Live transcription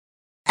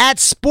At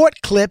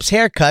Sport Clips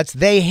Haircuts,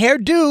 they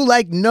hairdo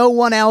like no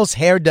one else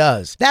hair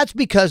does. That's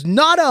because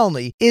not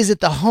only is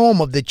it the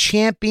home of the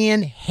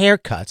champion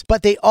haircuts,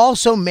 but they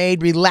also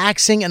made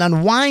relaxing and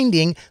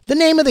unwinding the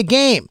name of the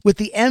game. With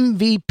the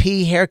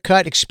MVP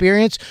haircut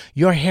experience,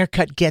 your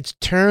haircut gets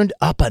turned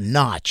up a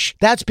notch.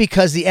 That's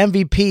because the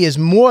MVP is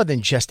more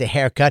than just a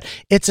haircut.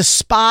 It's a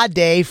spa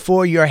day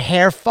for your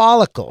hair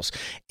follicles.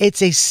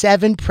 It's a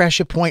 7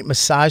 pressure point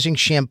massaging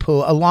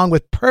shampoo along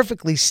with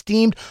perfectly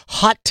steamed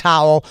hot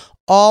towel,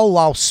 all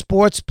while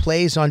sports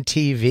plays on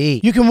TV.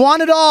 You can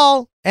want it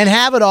all and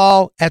have it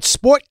all at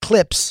Sport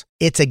Clips.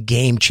 It's a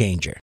game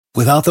changer.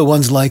 Without the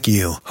ones like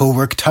you, who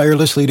work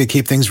tirelessly to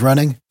keep things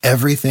running,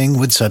 everything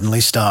would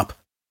suddenly stop.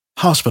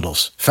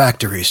 Hospitals,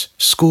 factories,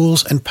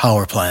 schools, and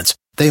power plants,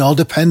 they all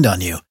depend on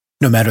you.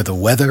 No matter the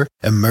weather,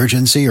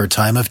 emergency, or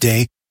time of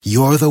day,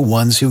 you're the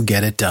ones who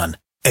get it done.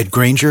 At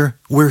Grainger,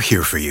 we're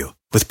here for you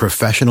with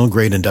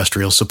professional-grade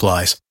industrial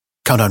supplies.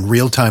 Count on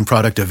real-time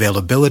product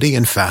availability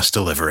and fast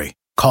delivery.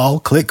 Call,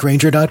 click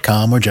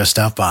Grainger.com, or just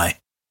stop by.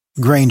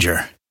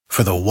 Grainger,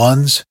 for the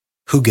ones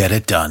who get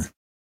it done.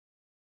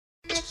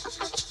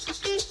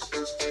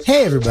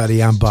 Hey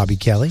everybody, I'm Bobby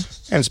Kelly.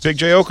 And it's Big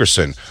J.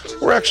 Okerson.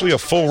 We're actually a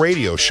full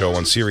radio show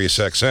on Sirius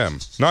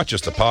XM, not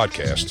just a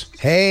podcast.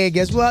 Hey,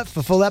 guess what?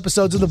 For full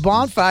episodes of The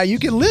Bonfire, you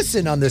can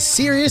listen on the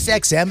Sirius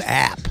XM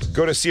app.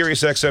 Go to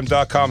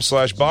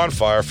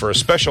SiriusXM.com/bonfire for a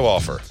special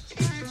offer.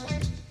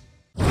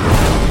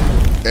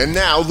 And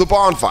now, The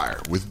Bonfire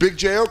with Big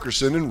J.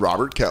 Okerson and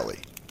Robert Kelly.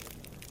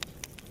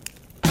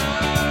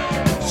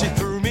 She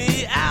threw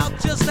me out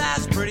just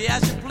as pretty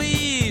as you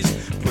please.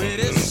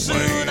 Pretty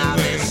soon I'll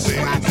be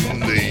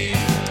scratching me.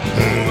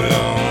 Move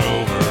on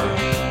over.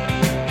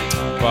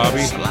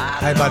 Bobby,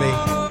 Hi, buddy.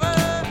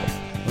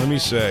 let me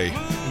say,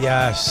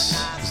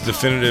 Yes. it's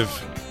definitive.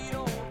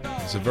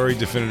 It's a very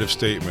definitive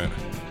statement.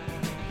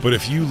 But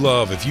if you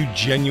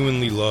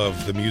genuinely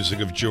love the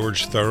music of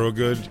George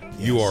Thorogood,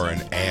 you are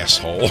an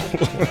asshole.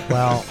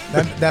 Well,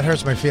 that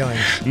hurts my feelings.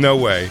 No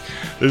way.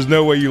 There's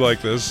no way you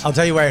like this. I'll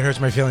tell you why it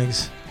hurts my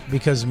feelings.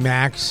 Because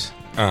Max,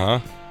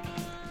 one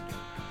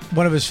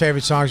of his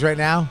favorite songs right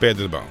now, Bad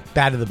to the Bone.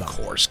 Bad to the Bone. Of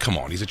course. Come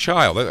on. He's a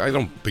child. I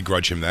don't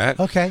begrudge him that.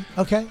 Okay.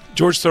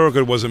 George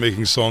Thorogood wasn't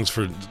making songs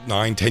for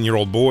 9,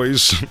 10-year-old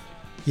boys.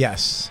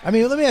 Yes. I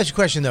mean, let me ask you a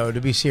question, though, to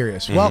be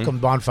serious. Welcome,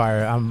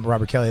 Bonfire. I'm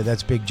Robert Kelly.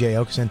 That's Big J.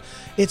 Okerson.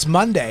 It's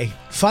Monday,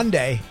 fun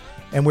day,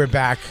 and we're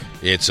back.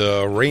 It's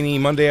a rainy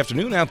Monday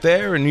afternoon out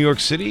there in New York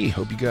City.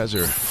 Hope you guys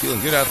are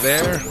feeling good out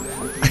there.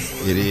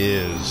 It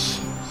is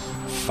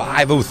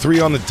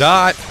 5:03 on the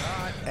dot.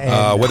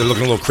 Weather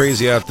looking a little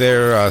crazy out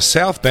there.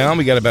 Southbound,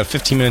 we got about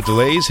 15-minute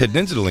delays heading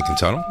into the Lincoln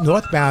Tunnel.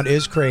 Northbound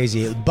is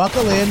crazy.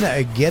 Buckle in,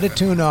 get a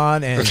tune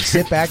on, and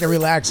sit back and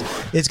relax.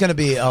 It's going to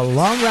be a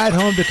long ride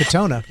home to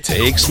Katona.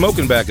 Take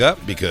smoking back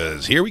up,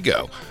 because here we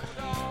go.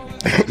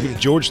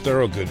 George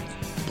Thorogood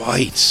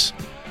bites.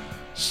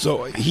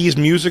 So he's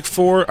music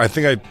for, I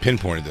think I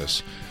pinpointed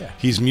this. Yeah.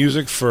 He's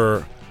music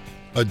for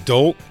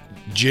adult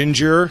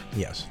ginger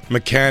Yes.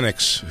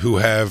 mechanics who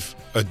have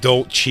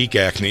adult cheek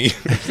acne.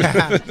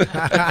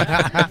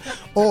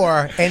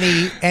 Or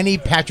any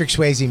Patrick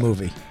Swayze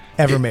movie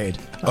ever made.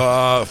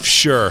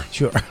 Sure.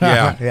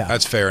 Yeah. Yeah,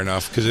 that's fair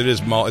enough, because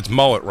it's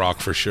mullet rock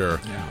for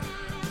sure. Yeah.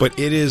 But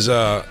it is,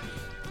 I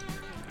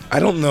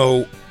don't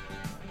know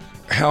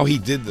how he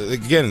did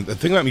again, the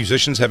thing about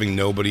musicians having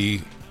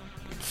nobody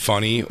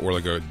funny or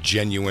like a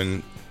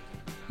genuine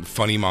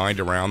funny mind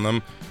around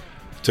them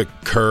to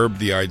curb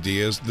the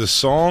ideas. The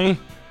song,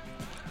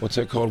 what's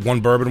that called?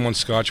 One bourbon, one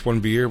scotch, one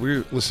beer. We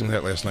were listening to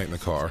that last night in the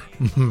car.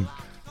 Mm-hmm.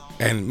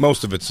 And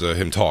most of it's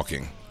him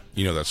talking.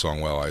 You know that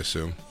song well, I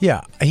assume. Yeah,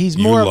 he's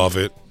you more. You love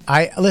it.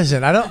 I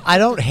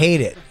don't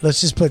hate it.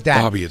 Let's just put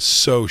that. Bobby, it's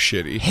so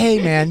shitty.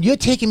 Hey man, you're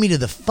taking me to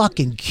the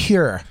fucking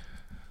Cure.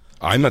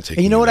 I'm not taking.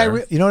 And you know what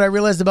there. you know what I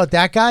realized about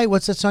that guy?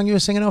 What's that song you were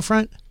singing out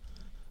front?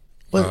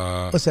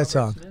 What's that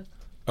song?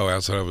 Oh,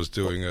 outside I was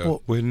doing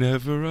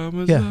Whenever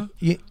I'm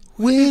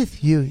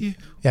with you.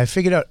 Yeah, I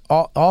figured out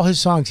all his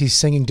songs he's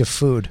singing to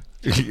food.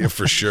 Yeah,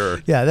 for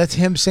sure. Yeah, that's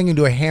him singing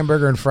to a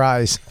hamburger and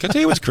fries. Can I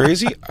tell you what's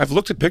crazy? I've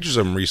looked at pictures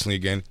of him recently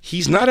again.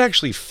 He's not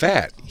actually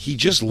fat. He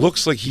just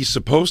looks like he's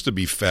supposed to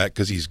be fat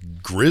because he's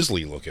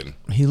grizzly looking.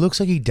 He looks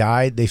like he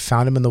died. They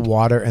found him in the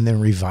water and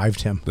then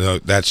revived him. No,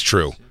 that's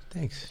true.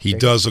 Thanks. He Jacob.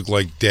 does look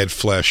like dead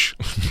flesh.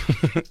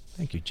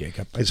 Thank you,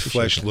 Jacob. His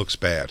flesh looks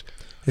bad.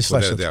 His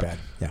flesh looks bad.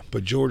 Yeah.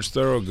 But George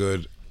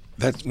Thorogood,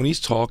 that when he's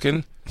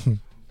talking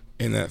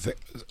in that thing,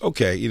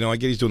 okay, I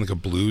get he's doing like a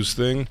blues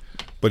thing,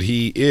 but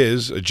he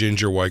is a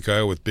ginger white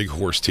guy with big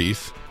horse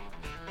teeth.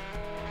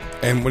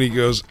 And when he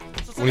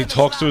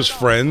talks to his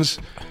friends,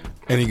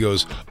 and he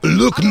goes,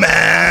 "Look,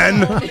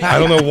 man." I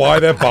don't know why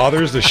that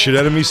bothers the shit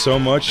out of me so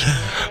much.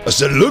 I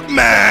said, "Look,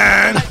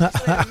 man.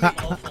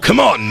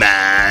 Come on,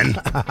 man.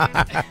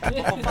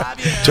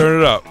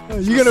 Turn it up."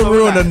 You're gonna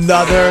ruin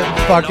another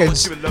fucking.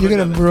 You're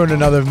gonna ruin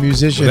another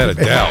musician. Without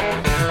a doubt.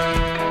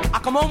 I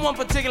come home one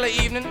particular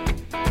evening.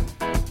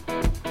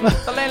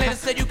 The landlady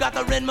said, "You got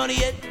the rent money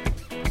yet?"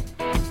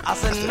 I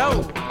said,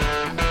 "No."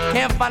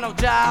 Can't find no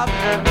job,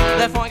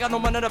 therefore I ain't got no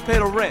money to pay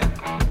the rent.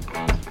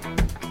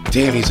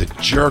 Damn, he's a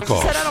jerk She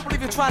said, I off. don't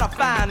believe you're trying to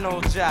find no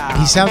job.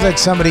 He sounds like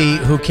somebody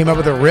who came up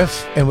with a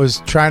riff and was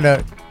trying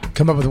to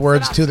come up with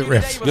words to the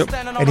riff. Yep.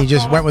 And he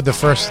just went with the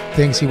first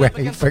things he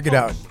figured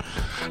out.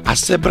 I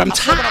said, but I'm I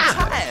said, but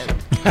I'm tired.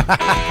 tired.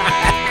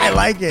 I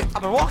like it.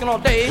 I've been walking all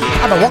day.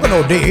 I've been walking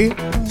all day.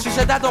 She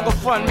said, that don't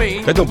confront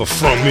me. That don't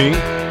befront me.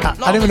 I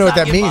don't even know what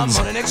that means.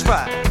 Next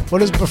Friday. What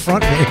does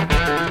befront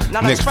mean?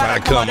 Now, Next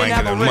Friday come, I ain't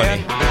got no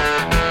money.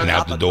 And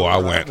out the door I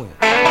went.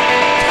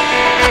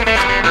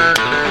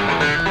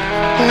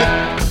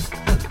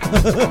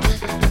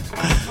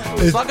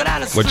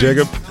 What,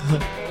 Jacob?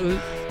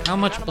 How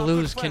much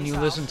blues can you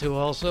listen to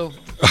also?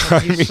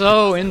 He's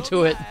so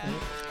into it.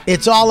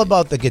 It's all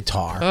about the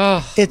guitar.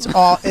 Ugh. It's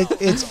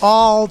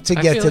all to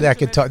get feel to that like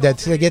guitar.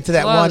 To get to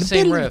that a lot one. of the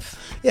same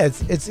riff. Yeah,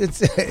 it's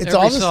Every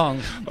all this.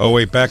 song. Oh,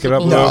 wait, back it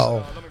up,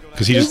 No.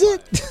 Because he Is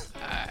just. it?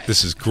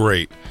 This is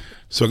great.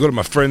 So I go to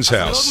my friend's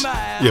house.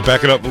 Yeah,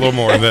 back it up a little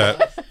more than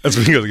that. That's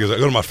what he goes. I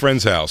go to my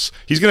friend's house.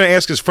 He's going to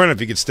ask his friend if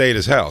he could stay at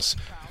his house.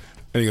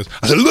 And he goes,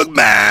 I said, look,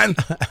 man.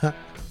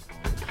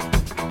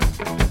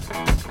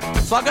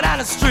 So I go down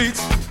the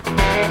streets,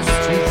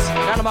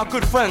 down to my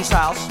good friend's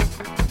house.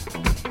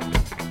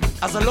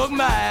 I said, look,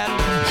 man,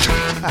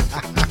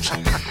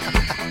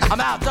 I'm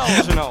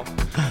outdoors, you know.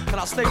 Can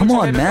I stay Come with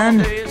you on, maybe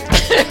man. a couple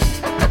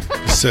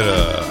days? He said,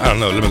 I don't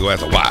know. Let me go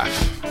ask the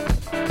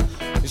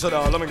wife. He said,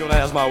 let me go and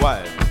ask my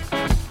wife.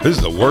 This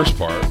is the worst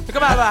part. He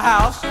come out of the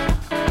house,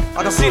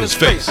 I can see His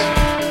face.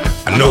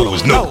 I know it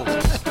was no.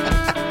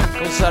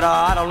 He said,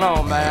 I don't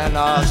know, man.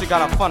 She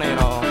got her funny, you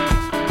know.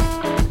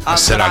 I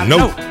said, I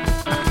know.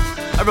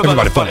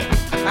 Everybody funny.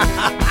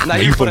 Now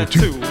you funny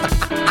too.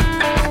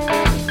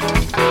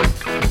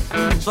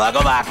 So I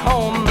go back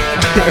home.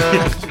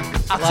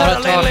 I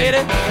tell the lady,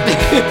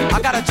 I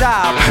got a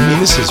job. I mean,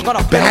 this is I'm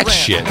gonna pay bad rent.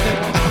 shit.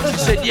 She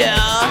said, yeah.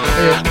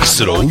 I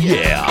said, oh,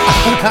 yeah.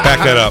 Back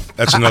that up.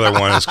 That's another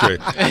one. That's great.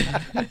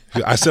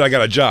 I said, I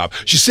got a job.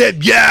 She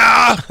said,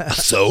 yeah.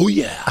 So,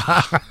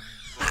 yeah.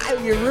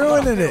 You're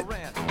ruining it.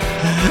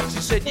 She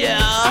said, yeah.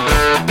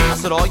 I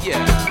said, oh,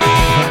 yeah.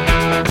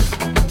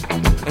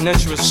 And then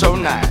she was so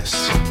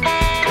nice.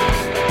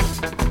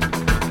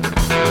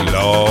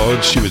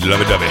 Lord, she was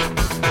lovey-dovey.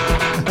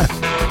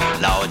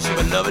 Lord, she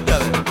was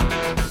lovey-dovey.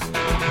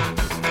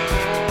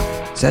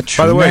 Is that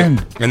true, By the way, man?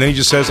 and then he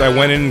just says, I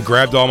went in and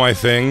grabbed all my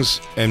things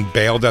and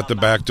bailed at the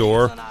back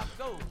door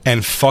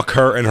and fuck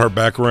her and her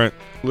back rent.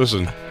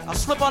 Listen. I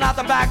slip on out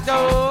the back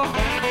door.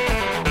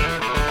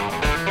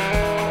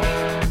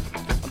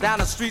 Down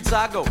the streets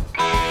I go.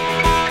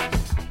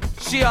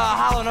 She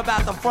hollering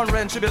about the front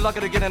rent. She be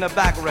lucky to get in the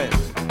back rent.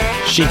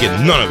 She ain't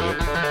getting none of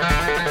it.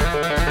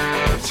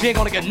 She ain't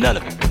gonna get none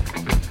of it.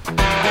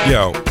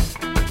 Yo,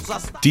 So I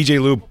stop. DJ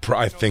Lou,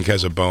 I think,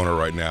 has a boner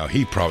right now.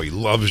 He probably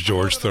loves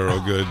George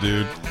Thorogood,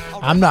 dude.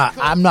 I'm not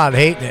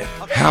hating it.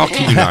 How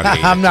can you not hate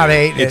it? I'm not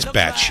hating It's it.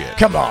 bad shit.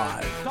 Come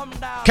on.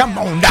 Come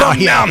on down Come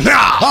here. down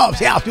now. Oh,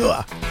 yeah,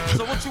 sure.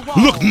 So what you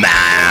want? Look,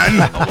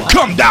 man.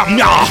 Come down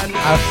now.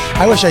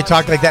 I wish I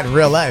talked like that in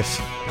real life.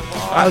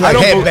 I was like,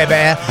 don't hey, bel- baby,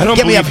 I don't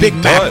get me a believe Big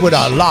he Mac does. with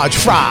a large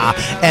fry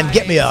and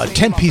get me a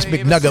 10-piece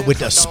McNugget with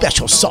the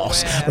special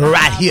sauce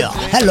right here.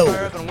 Hello.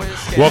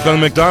 Welcome to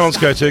McDonald's.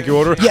 Can I take your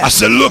order? Yes. I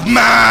said, look,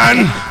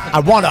 man.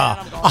 I want a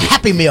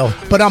Happy Meal,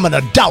 but I'm an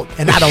adult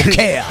and I don't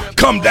care.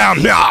 Come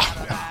down now.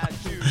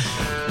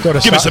 Go to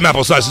Give me some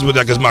apple slices with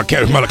that because my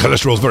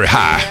cholesterol is very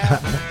high.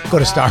 Go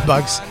to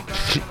Starbucks.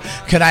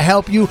 Can I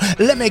help you?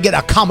 Let me get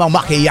a caramel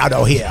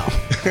macchiato here.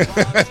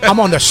 I'm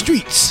on the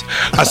streets.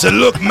 I said,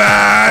 look,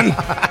 man.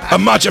 A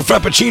matcha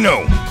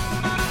frappuccino.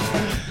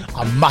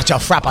 A matcha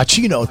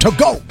frappuccino to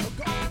go.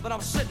 But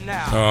I'm sitting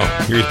now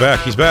Oh, here he's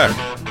back. He's back.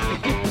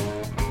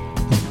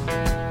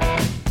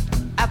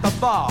 at the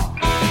bar.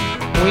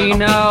 We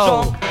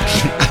know.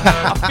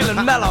 I'm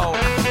feeling mellow.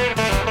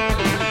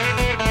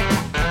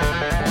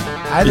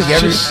 I think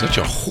It's just such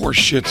a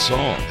horseshit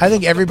song. I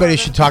think everybody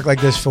should talk like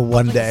this for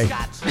one day.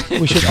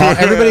 We should all,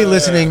 everybody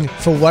listening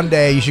for one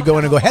day. You should go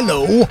in and go,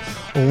 hello,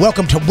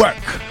 welcome to work.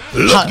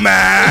 Look,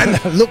 man.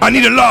 Look. I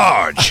need a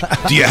large.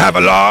 Do you have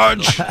a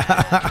large?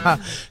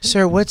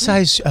 Sir, what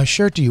size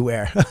shirt do you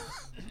wear?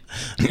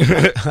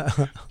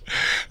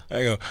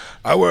 I go,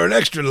 I wear an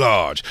extra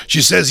large.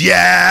 She says,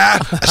 yeah.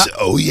 I said,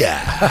 oh,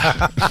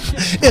 yeah.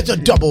 It's a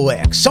double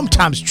X,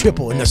 sometimes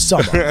triple in the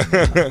summer.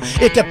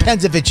 It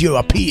depends if it's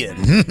European.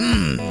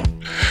 I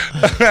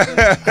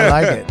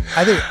like it.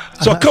 I think.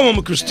 So I come home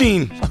with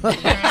Christine.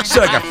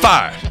 Said I got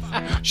fired.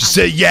 She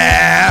said,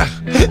 yeah.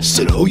 I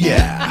said, oh,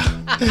 yeah.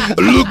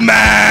 Look,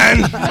 man.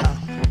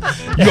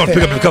 You ought to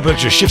pick up a couple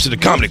extra shifts at the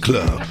comedy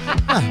club.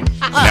 And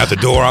out the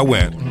door I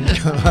went.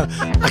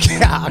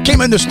 I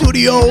came in the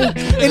studio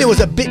and it was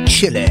a bit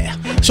chilly.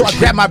 So I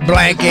grabbed my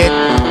blanket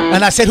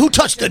and I said, who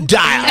touched the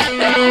dial?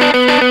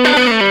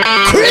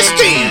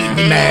 Christine,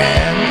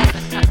 man.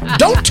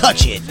 Don't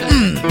touch it.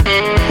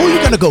 Who you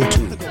gonna go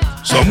to?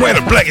 So I'm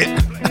wearing a blanket.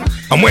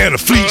 I'm wearing a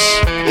fleece.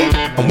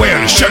 I'm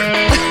wearing a shirt.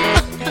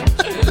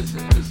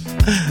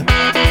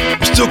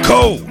 I'm still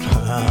cold.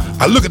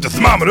 I look at the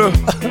thermometer.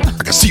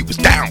 I can see it was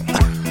down.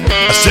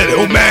 I said,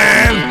 oh,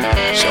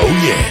 man. So,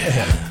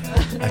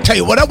 yeah. I tell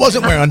you what, I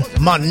wasn't wearing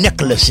my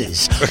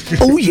necklaces.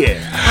 Oh,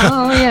 yeah.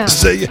 Oh, yeah.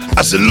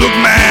 I said, look,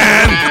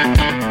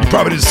 man. You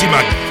probably didn't see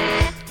my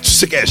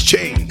sick-ass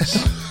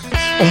chains.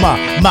 Oh,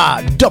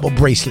 my double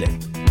bracelet.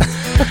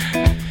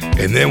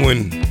 And then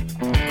when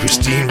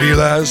Christine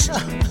realized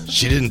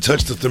she didn't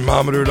touch the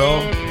thermometer at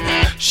all,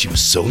 she was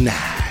so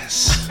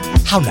nice.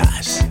 How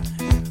nice?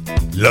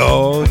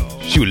 Lord,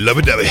 she would love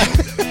it, Debbie.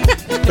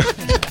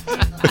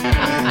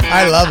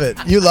 I love it.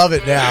 You love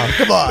it now.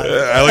 Come on.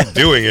 I like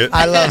doing it.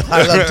 I love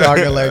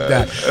talking like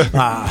that.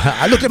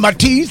 I looked at my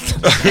teeth.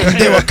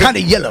 They were kind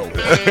of yellow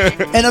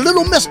and a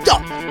little messed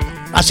up.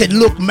 I said,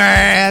 look,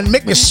 man,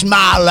 make me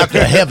smile like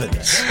the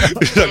heavens.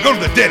 Go to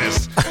the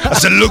dentist. I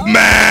said, look,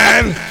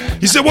 man.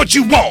 He said, what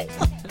you want?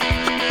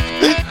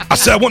 I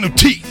said, I want new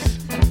teeth.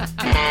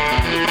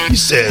 He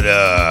said,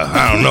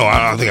 I don't know.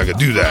 I don't think I could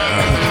do that.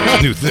 It's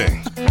a new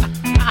thing.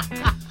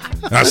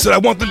 And I said, I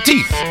want the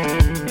teeth.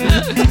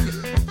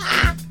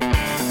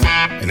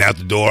 And out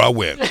the door I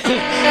went.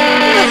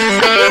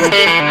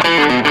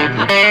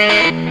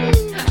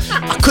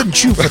 I couldn't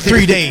chew for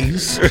 3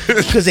 days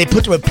because they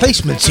put the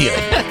replacements here.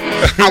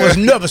 I was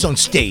nervous on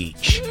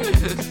stage.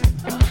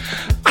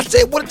 I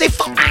said, what did they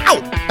fall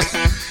out?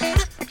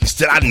 He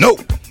said, I know.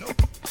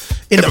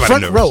 In the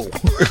front row.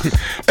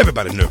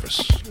 Everybody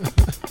nervous.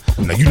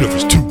 Now you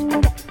nervous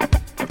too.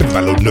 Everybody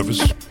a little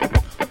nervous.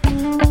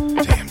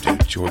 Damn,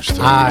 dude, George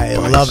Thorogood. I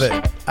love it.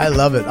 I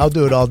love it. I'll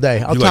do it all day.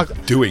 You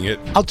like doing it.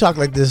 I'll talk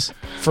like this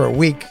for a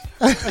week.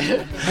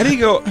 How do you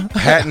go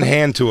hat in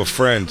hand to a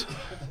friend?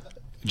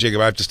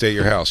 Jacob, I have to stay at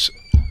your house.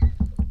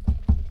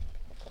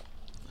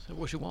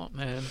 What you want,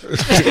 man?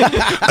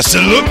 I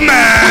said, look,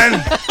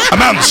 man,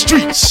 I'm out in the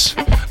streets.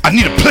 I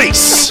need a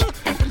place.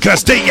 Can I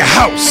stay at your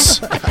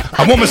house?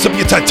 I won't mess up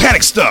your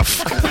Titanic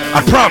stuff.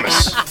 I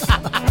promise.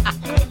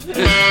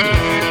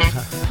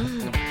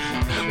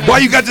 Why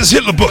you got this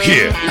Hitler book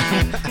here?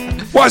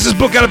 Why is this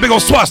book got a big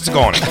old swastika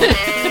on it?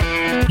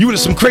 You into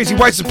some crazy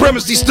white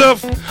supremacy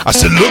stuff? I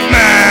said, look,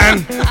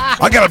 man,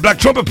 I got a black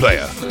trumpet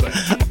player.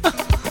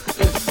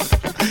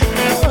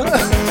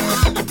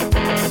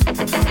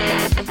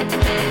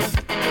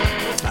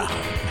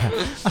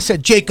 I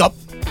said, Jacob,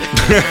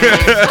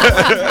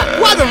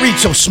 why the reed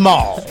so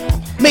small?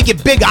 Make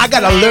it bigger. I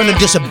got a learning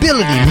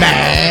disability,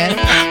 man.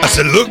 I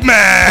said, look,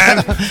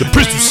 man, the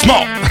print was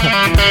small.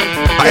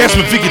 I asked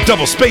him if he could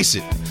double space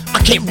it.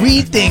 I can't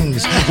read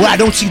things where I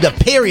don't see the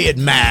period,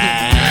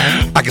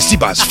 man. I can see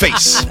by his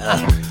face.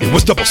 It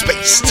was double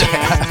spaced.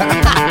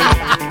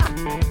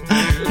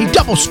 He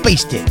double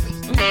spaced it.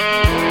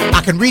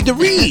 I can read the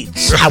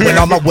reads. I went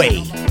on my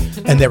way.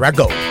 And there I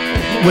go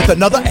with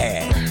another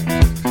ad.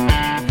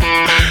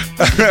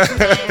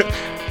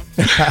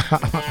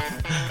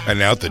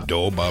 And out the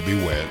door Bobby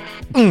went.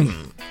 The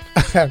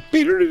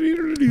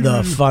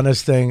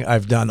funnest thing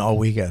I've done all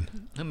weekend.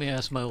 Let me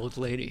ask my old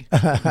lady.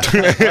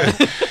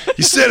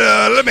 He said,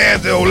 let me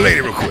ask the old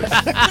lady real quick.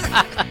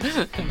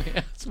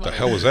 What the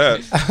hell was that?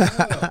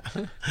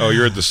 Oh,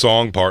 you're at the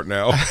song part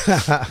now.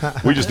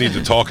 We just need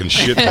the talking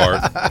shit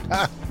part.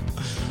 I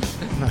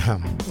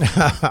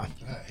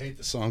hate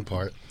the song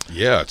part.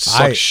 Yeah, it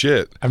sucks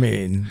shit. I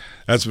mean,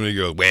 that's when he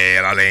goes,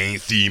 well, I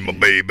ain't seen my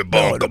baby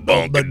bunka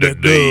bunka the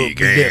day,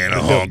 and a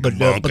hunka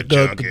bunka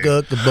junkie.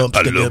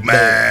 I look,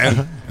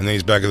 man. And then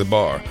he's back at the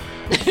bar.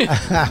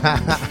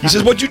 He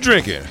says, what you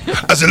drinking?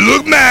 I said,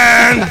 look,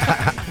 man.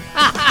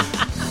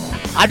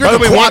 I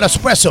drink a quad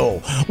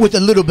espresso with a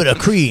little bit of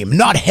cream,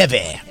 not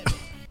heavy.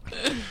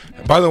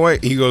 By the way,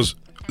 he goes,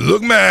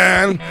 look,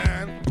 man,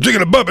 I'm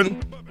drinking a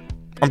bourbon.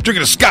 I'm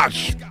drinking a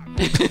scotch.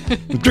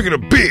 I'm drinking a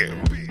beer.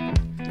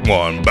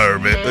 One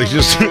bourbon. It's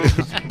just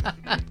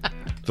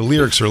the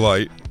lyrics are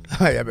light.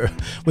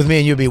 With me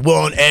and you, be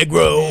one egg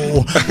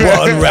roll,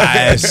 one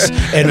rice,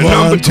 and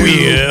one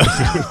beer.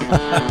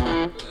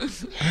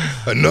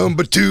 A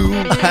number 2.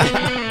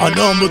 A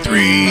number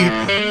 3.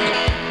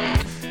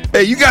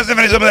 Hey, you guys have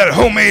any some of that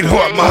homemade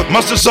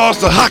mustard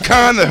sauce, the hot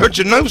kind that hurt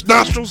your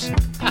nostrils?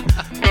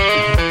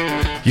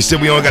 He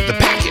said we only got the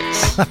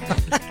packets.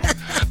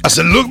 I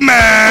said, look,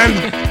 man,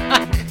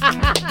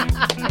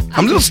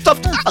 I'm a little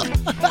stuffed up.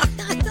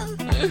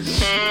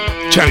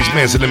 Chinese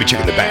man said, let me check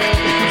in the back.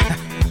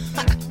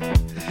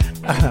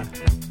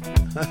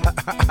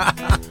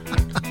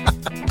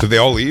 Did they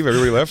all leave?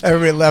 Everybody left?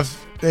 Everybody left.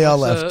 They all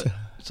left.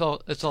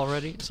 It's all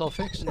ready. It's all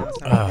fixed. No, it's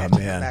Oh, not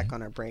man. back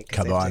on our break.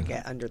 Come They have on. to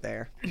get under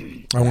there.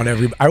 I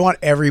want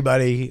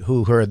everybody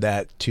who heard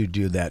that to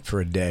do that for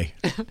a day.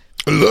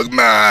 Look,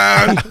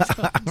 man.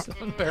 It's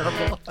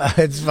unbearable.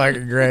 It's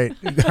fucking great.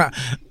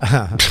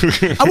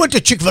 I went to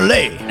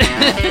Chick-fil-A.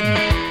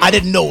 I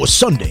didn't know it was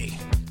Sunday.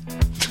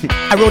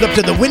 I rode up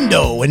to the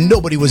window and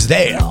nobody was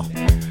there.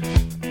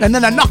 And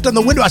then I knocked on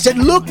the window. I said,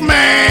 look,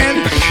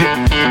 man,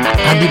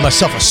 I need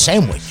myself a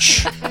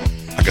sandwich.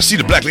 I can see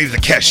the black lady at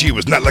the cashier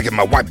was not liking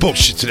my white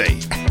bullshit today.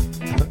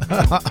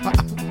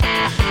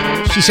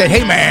 She said,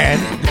 hey, man,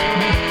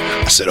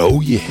 I said,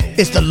 oh, yeah.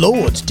 it's the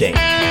Lord's Day.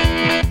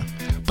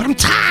 But I'm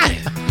tired.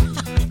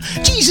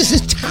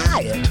 Jesus is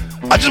tired.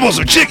 I just want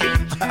some chicken.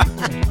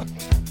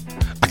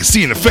 I can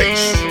see in the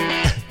face.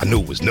 I knew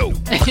it was no.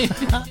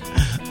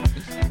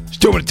 She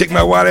told me to take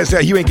my white ass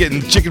out. You ain't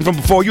getting chicken from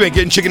before. You ain't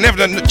getting chicken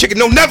never. Chicken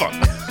no never.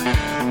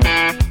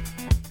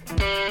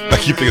 I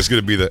keep thinking it's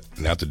going to be the,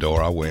 and out the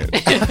door I went.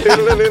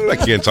 I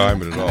can't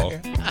time it at all.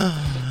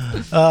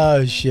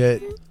 Oh,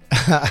 shit.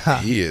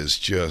 He is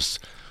just,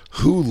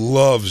 who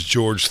loves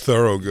George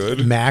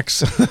Thorogood?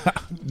 Max.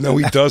 No,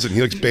 he doesn't.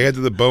 He looks Bad to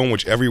the Bone,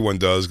 which everyone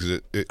does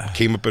because it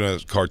came up in a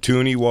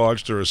cartoon he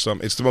watched or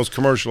something. It's the most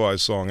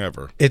commercialized song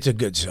ever. It's a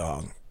good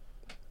song.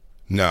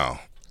 No.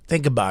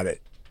 Think about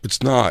it.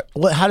 It's not.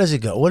 How does it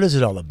go? What is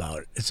it all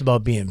about? It's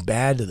about being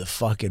bad to the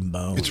fucking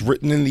bone. It's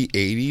written in the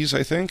 80s,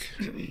 I think.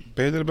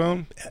 Bad to the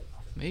Bone?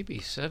 Maybe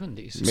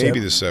 70s. Maybe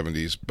the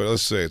 70s, but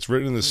let's say it's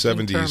written in the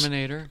 70s.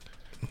 Terminator.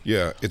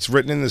 Yeah, it's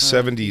written in the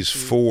 70s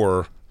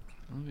for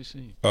Let me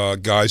see.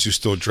 Guys who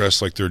still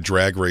dress like they're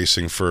drag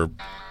racing for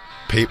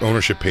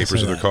ownership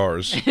papers of their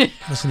cars.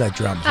 Listen to that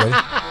drums, ready?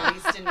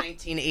 Released in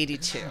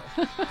 1982.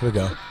 Here we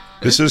go.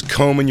 This is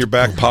Comb in Your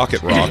Back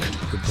Pocket rock.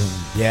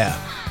 Yeah.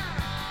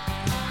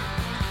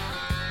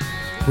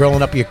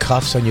 Rolling up your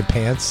cuffs on your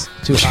pants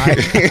too high.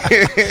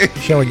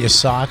 Showing your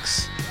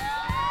socks.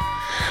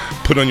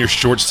 Put on your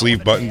short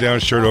sleeve button down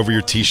shirt over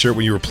your t-shirt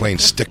when you were playing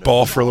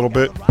stickball for a little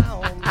bit.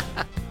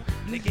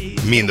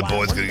 Me and the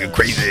boys gonna get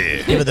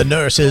crazy. Even the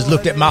nurses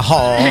looked at my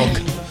hog.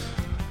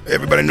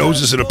 Everybody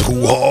knows this at a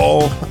pool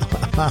hall.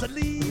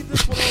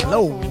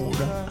 Lord.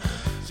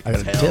 I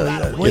gotta tell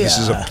you.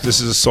 Yeah, this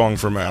is a song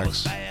for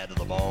Max.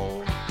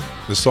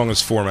 This song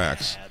is for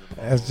Max.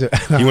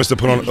 He wants to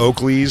put on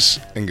Oakley's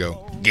and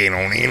go.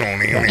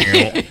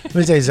 Let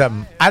me tell you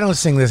something. I don't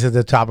sing this at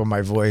the top of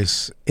my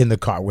voice in the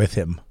car with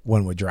him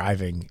when we're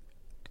driving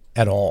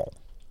at all.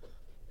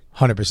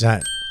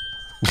 100%.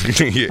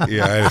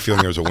 Yeah, I had a feeling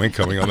there was a wink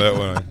coming on that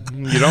one.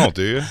 You don't,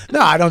 do you?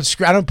 No, I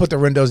don't put the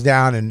windows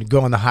down and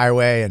go on the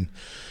highway and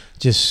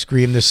just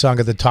scream this song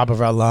at the top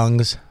of our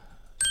lungs.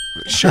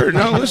 Sure.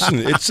 No, listen.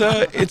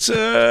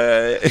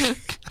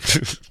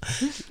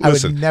 I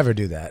would never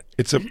do that.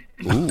 It's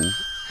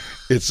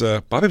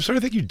Bobby, I'm sorry,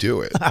 I think you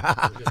do it.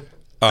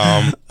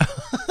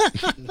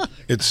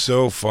 It's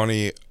so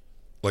funny,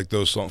 like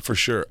those songs, for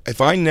sure.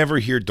 If I never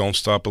hear Don't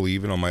Stop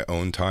Believin' on my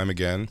own time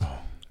again,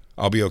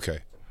 I'll be okay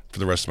for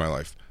the rest of my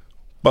life.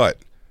 But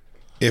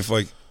if,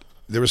 like,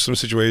 there was some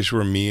situation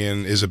where me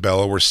and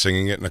Isabella were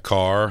singing it in a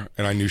car,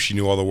 and I knew she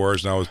knew all the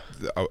words, and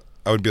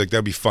I would be like,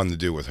 that'd be fun to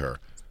do with her.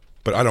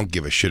 But I don't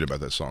give a shit about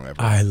that song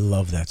ever. I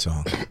love that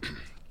song.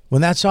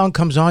 When that song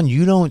comes on,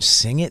 you don't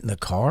sing it in the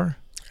car?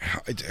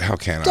 How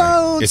can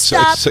Don't I?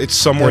 stop. It's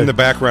somewhere in the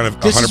background of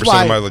 100%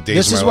 of my days.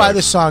 This is of my why life.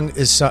 the song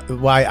is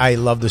why I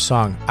love the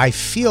song. I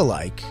feel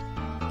like,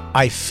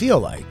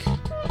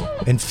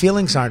 and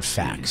feelings aren't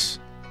facts.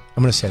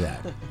 I'm going to say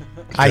that.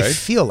 Okay. I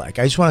feel like,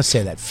 I just want to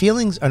say that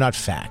feelings are not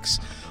facts,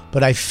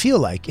 but I feel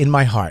like in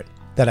my heart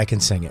that I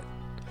can sing it,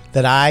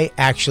 that I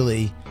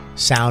actually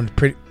sound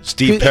pretty.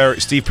 Steve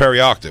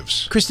Perry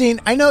octaves. Christine,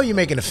 I know you're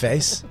making a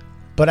face,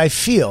 but I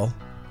feel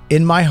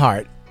in my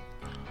heart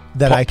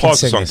that I can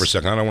pause sing the song this. for a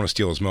second. I don't want to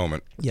steal his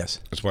moment. Yes.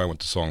 That's why I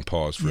went to song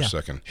pause for a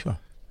second. Sure.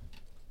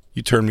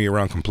 You turned me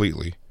around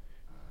completely,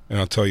 and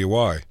I'll tell you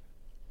why.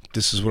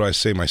 This is what I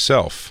say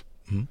myself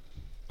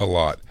a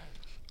lot.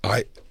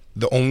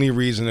 The only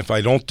reason if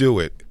I don't do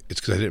it, it's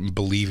because I didn't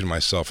believe in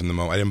myself in the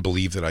moment. I didn't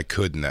believe that I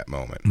could in that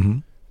moment. Mm-hmm.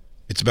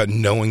 It's about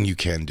knowing you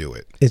can do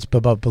it. It's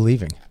about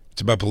believing.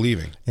 It's about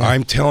believing. Yeah.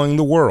 I'm telling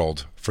the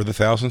world for the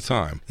 1,000th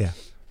time,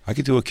 I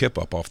could do a kip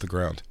up off the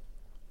ground.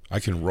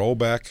 I can roll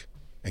back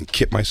and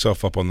kip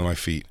myself up onto my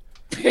feet.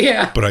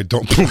 Yeah. But I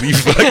don't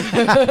believe that.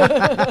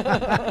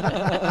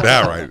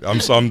 That right.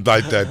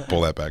 I'd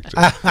pull that back too.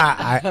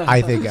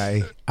 I think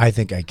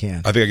I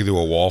can. I think I could do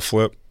a wall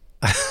flip.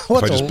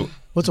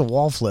 What's a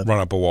wall flip? Run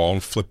up a wall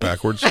and flip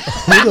backwards.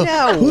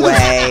 No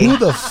way. Who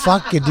the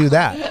fuck could do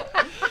that?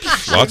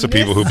 Lots of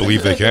people who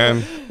believe they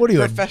can. What are you,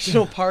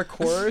 Professional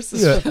parkourers?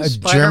 a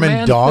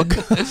German dog?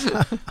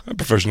 A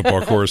professional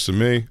parkourist to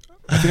me.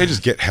 I think I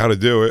just get how to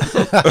do it.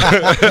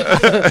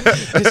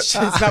 It's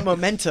about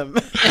momentum.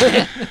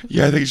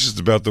 Yeah, I think it's just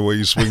about the way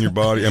you swing your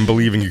body and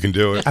believing you can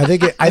do it. I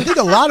think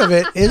a lot of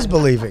it is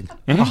believing.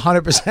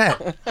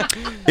 100%.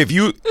 If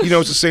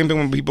it's the same thing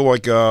when people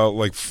like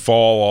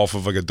fall off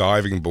of like a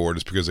diving board.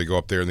 It's because they go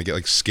up there and they get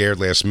like scared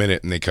last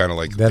minute and they kind of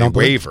like they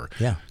waver.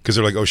 Yeah, because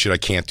they're like, oh shit, I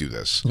can't do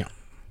this. Yeah.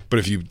 But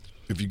if you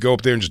go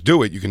up there and just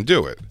do it, you can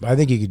do it. I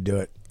think you could do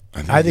it.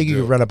 I think you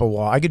could run up a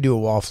wall. I could do a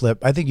wall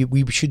flip. I think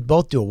we should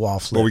both do a wall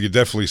flip. Well, we could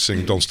definitely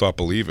sing "Don't Stop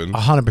Believin'."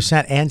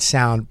 100% and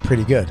sound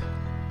pretty good.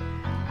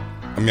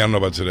 I mean, I don't know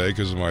about today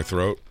because of my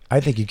throat. I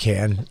think you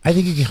can. I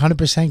think you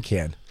 100%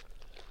 can.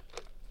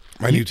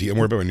 My new teeth. I'm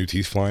worried about my new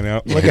teeth flying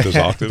out. When I hit those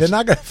octaves. They're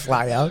not going to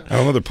fly out. I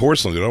don't know. They're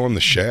porcelain, dude. I don't want them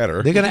to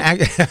shatter. They're going to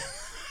act.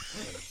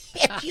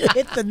 If you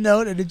hit the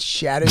note and it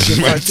shatters,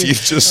 your my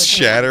teeth just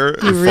shatter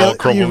and you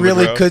crumble. You on really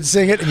the ground. could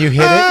sing it and you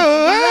hit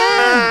it.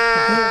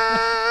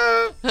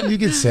 You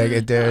can sing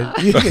it, dude.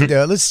 You can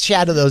do it. Let's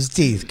shatter those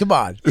teeth. Come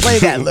on. Play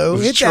that, Lou.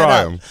 Let's Hit try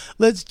that up. them.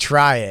 Let's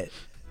try it.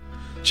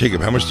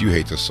 Jacob, how much do you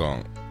hate this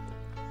song?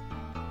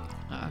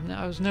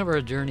 I was never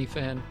a Journey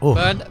fan, Oof.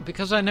 but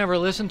because I never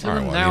listened to All right,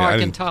 them, well, now I can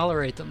didn't-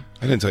 tolerate them.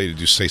 I didn't tell you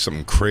to say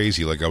something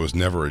crazy like I was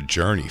never a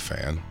Journey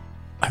fan.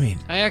 I mean,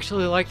 I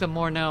actually like them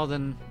more now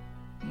than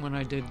when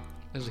I did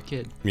as a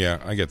kid. Yeah,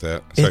 I get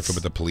that. Aside It's-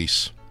 from the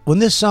police. when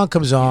this song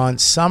comes on,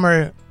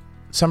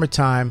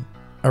 summertime,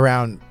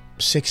 around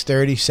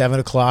 6:30, 7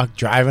 o'clock,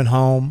 driving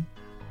home,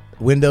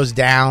 windows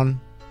down,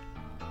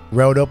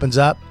 road opens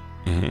up,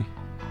 Mm-hmm.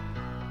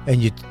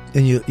 and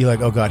you're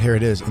like, oh God, here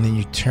it is, and then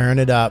you turn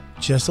it up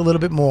just a little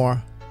bit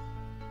more,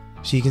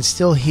 so you can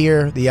still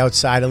hear the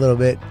outside a little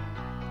bit,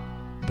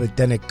 but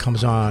then it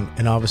comes on,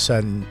 and all of a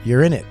sudden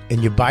you're in it,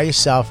 and you're by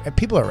yourself, and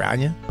people are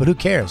around you, but who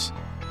cares?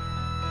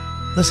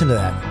 Listen to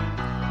that.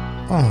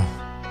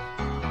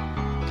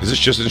 Oh, Is this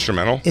just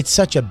instrumental? it's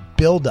such a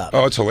build-up.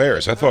 Oh, it's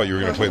hilarious. I thought you were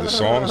going to play the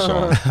song.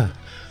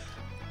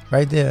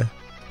 Right there.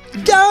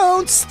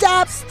 Don't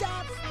stop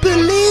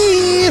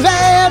believing.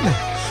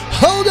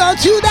 Hold on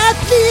to that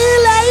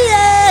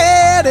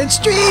feeling. And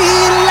street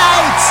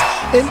lights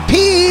and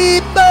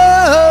people.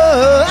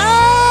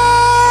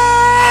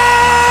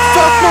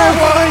 Fuck my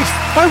wife!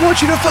 I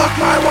want you to fuck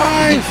my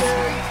wife!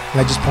 Can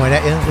I just point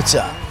at you? What's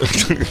up?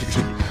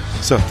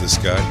 What's up, this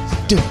guy?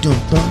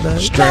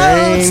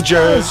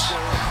 Strangers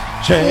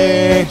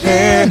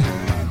changing.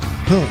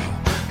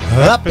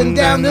 up and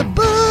down the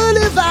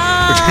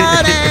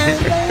boulevard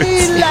and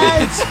late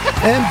lights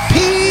and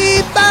people.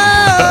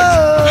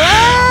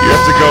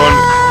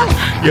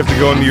 You have to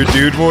go into your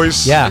dude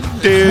voice? Yeah.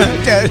 Dude.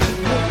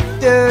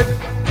 Dude.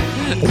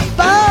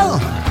 Oh.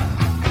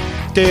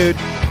 Dude.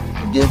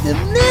 Just a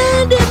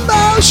need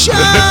emotion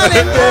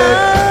in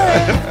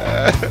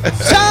there.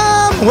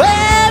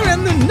 Somewhere in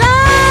the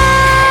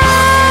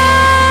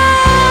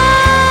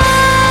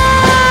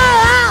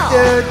night.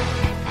 Dude.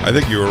 I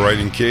think you were right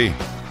in key.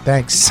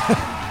 Thanks.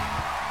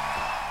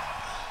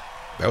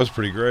 That was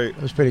pretty great.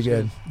 That was pretty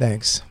good.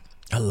 Thanks.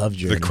 I love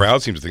Journey. The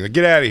crowd seems to think,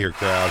 get out of here,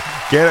 crowd.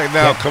 Get out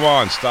now. Come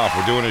on, stop.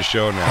 We're doing a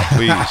show now.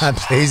 Please.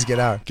 Please get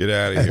out. Get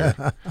out of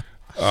here.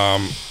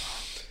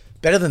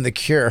 Better than The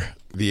Cure.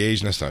 The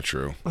age, that's not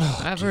true.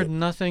 I've heard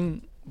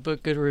nothing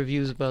but good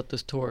reviews about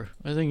this tour.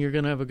 I think you're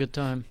going to have a good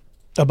time.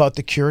 About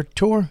the Cure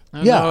tour?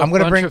 I Yeah, know I'm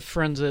going to a bunch bring of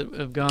friends that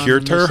have gone. Cure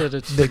and they tour? said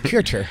it's the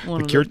Cure tour. one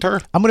The of Cure tour?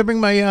 I'm going to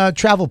bring my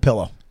travel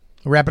pillow.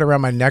 Wrap it around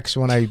my neck so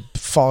when I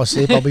fall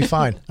asleep, I'll be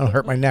fine. I don't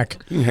hurt my neck.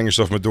 You can hang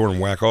yourself in the door and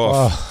whack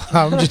off.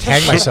 Oh, I'm just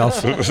hang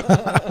myself. It's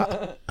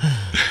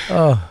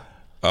going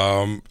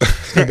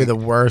to be the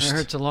I worst.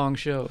 heard it's a long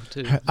show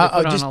too. They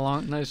put just-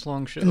 on a nice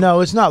long show. No,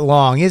 it's not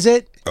long, is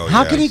it? Oh,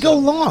 How yeah. can he go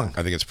long?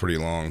 I think it's pretty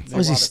long.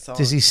 What is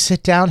does he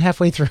sit down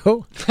halfway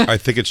through? I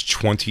think it's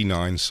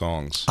 29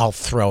 songs. I'll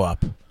throw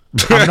up.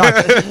 I'm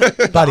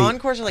not, buddy.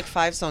 Encores are like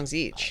 5 songs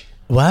each.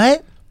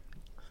 What?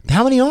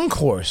 How many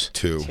encores?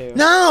 2.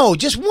 No,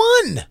 just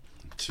one.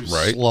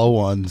 Right? Slow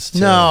ones. Too.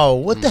 No,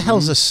 what the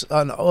hell's this?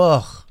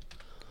 Ugh.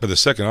 But the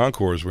second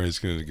encore is when he's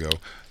going to go,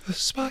 the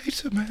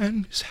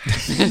Spider-Man is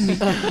having me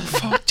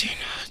for dinner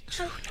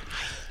tonight.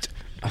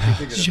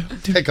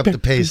 Pick up the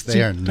pace.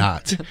 They are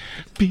not.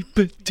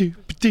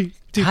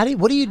 How do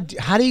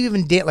you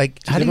even dance? Like,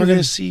 how do We're you? going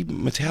to see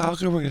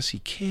Metallica. We're going to see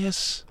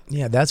Kiss.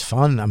 Yeah, that's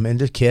fun. I'm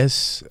into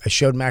Kiss. I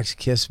showed Max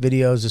Kiss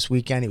videos this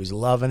weekend. He was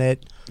loving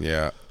it.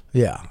 Yeah.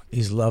 Yeah,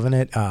 he's loving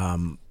it.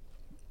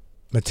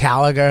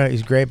 Metallica,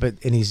 he's great, but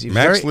he's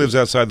Max very, lives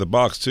outside the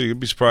box, too. You'd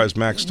be surprised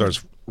Max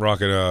starts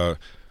rocking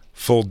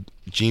full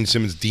Gene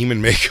Simmons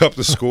demon makeup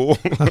to school.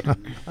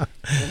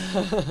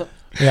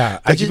 Yeah,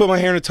 I just put my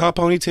hair in a top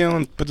ponytail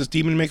and put this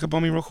demon makeup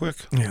on me real quick.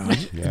 Yeah,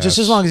 just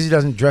as long as he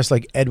doesn't dress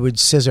like Edward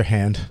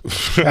Scissorhand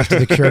after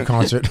the Cure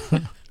concert.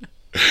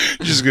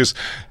 He just goes,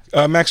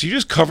 Max, are you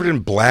just covered in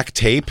black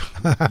tape?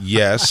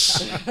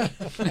 Yes.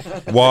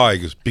 Why?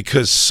 He goes,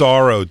 because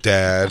sorrow,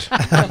 Dad.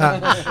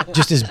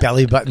 Just his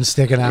belly button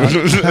sticking out.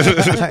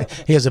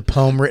 He has a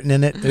poem written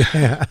in it.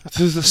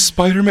 The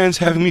Spider-Man's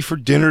having me for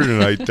dinner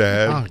tonight,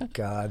 Dad. Oh,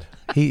 God.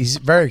 He's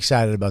very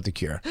excited about the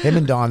Cure. Him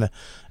and Dawn are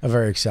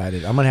very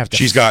excited. I'm going to have to...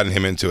 She's gotten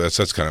him into it.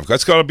 So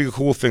that's got to be a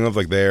cool thing of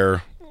like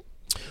there.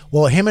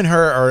 Well, him and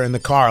her are in the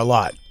car a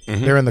lot.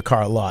 Mm-hmm. They're in the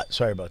car a lot.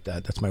 Sorry about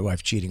that. That's my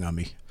wife cheating on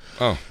me.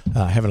 Oh.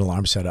 I have an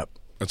alarm set up.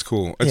 That's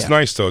cool. It's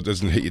nice, though. It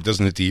doesn't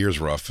hit the ears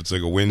rough. It's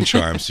like a wind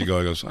chime. So he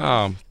goes,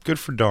 oh, good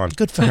for Dawn.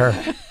 Good for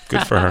her.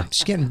 Good for her.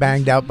 She's getting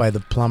banged out by the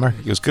plumber.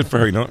 He goes, good for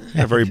her. You know,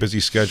 a very busy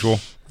schedule.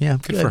 Yeah.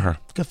 Good for her.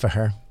 Good for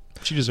her.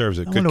 She deserves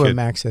it. I Good wonder what kid.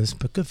 Max is,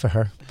 but good for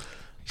her.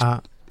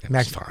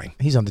 Max, fine.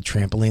 He's on the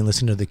trampoline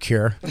listening to The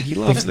Cure. He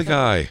loves the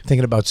guy.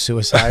 Thinking about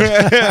suicide.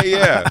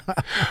 Yeah.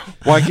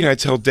 Why can't I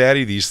tell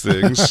Daddy these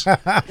things?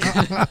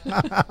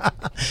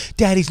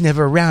 Daddy's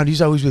never around.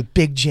 He's always with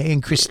Big J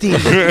and Christine.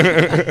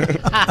 The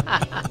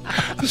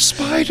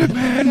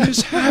Spider-Man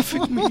is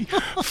having me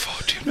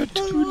for dinner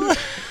tonight.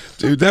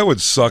 Dude, that would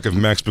suck if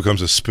Max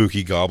becomes a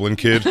spooky goblin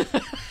kid.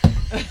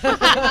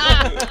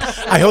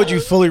 I hold you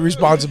fully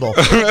responsible.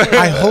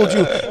 I hold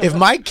you. If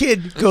my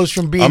kid goes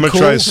from being I'm gonna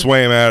cool, try to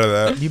sway him out of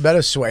that. you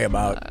better sway him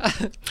out.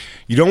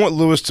 You don't want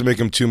Lewis to make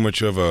him too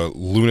much of a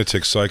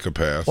lunatic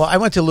psychopath. Well, I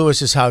went to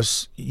Lewis's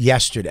house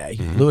yesterday.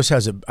 Lewis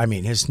has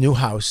his new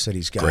house that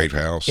he's got. Great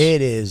house.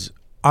 It is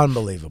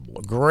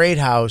unbelievable. Great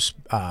house,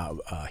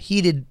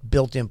 heated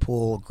built-in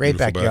pool, great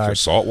Beautiful backyard,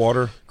 salt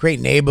water. great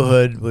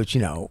neighborhood, which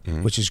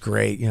which is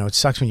great. You know, it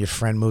sucks when your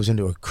friend moves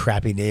into a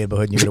crappy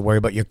neighborhood and you got to worry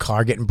about your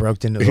car getting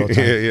broke into the whole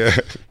time. Yeah.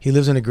 He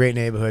lives in a great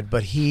neighborhood,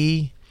 but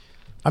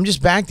I'm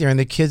just back there, and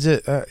the kids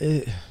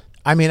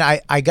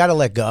I got to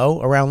let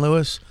go around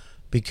Lewis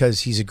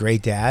because he's a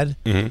great dad.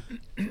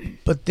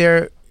 But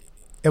at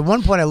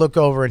one point I look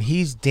over and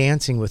he's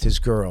dancing with his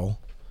girl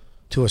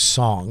to a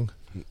song,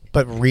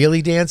 but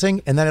really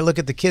dancing. And then I look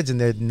at the kids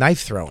and they're knife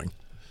throwing.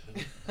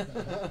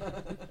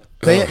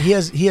 He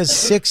has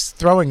 6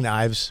 throwing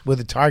knives with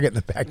a target in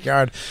the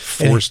backyard.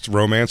 Forced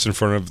romance in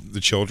front of the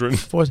children.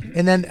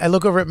 And then I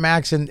look over at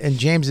Max and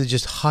James is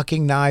just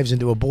hucking knives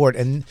into a board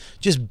and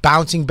just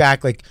bouncing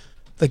back like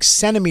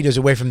centimeters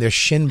away from their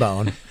shin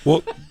bone.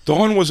 Well,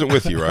 Dawn wasn't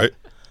with you, right?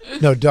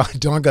 No,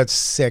 Dawn got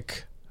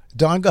sick.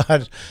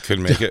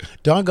 Couldn't make it.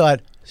 Dawn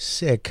got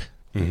sick.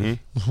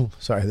 Mm-hmm.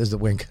 Sorry, there's the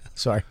wink.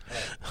 Sorry.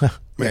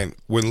 Man,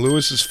 when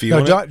Lewis is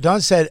feeling Dawn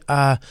said,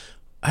 I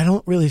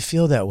don't really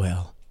feel that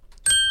well.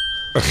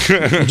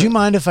 Would you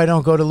mind if I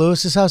don't go to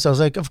Lewis's house? I was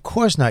like, of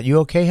course not. You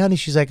okay, honey?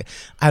 She's like,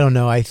 I don't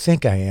know. I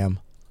think I am.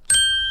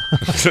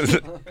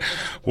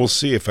 We'll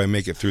see if I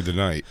make it through the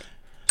night.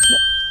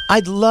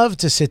 I'd love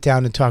to sit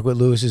down and talk with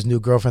Lewis's new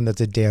girlfriend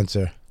that's a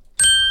dancer.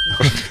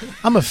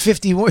 I'm a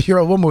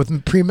 51-year-old woman with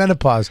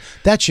premenopause.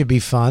 That should be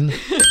fun.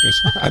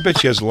 Yes, I bet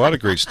she has a lot of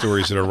great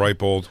stories that are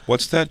ripe old.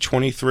 What's that,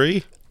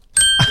 23?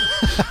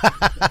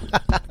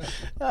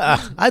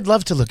 I'd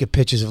love to look at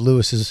pictures of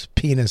Lewis's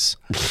penis.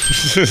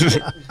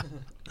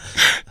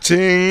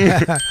 Ting.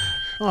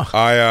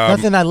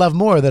 Nothing I love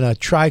more than a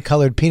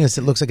tri-colored penis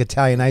that looks like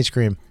Italian ice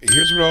cream.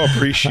 Here's what I'll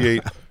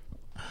appreciate,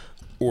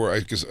 or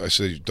I guess I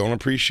say don't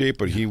appreciate,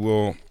 but he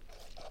will,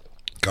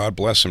 God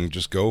bless him,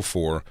 just go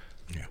for,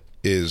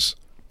 is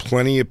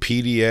plenty of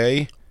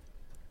PDA,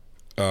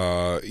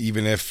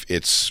 even if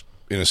it's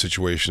in a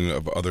situation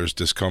of others'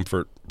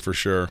 discomfort, for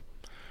sure,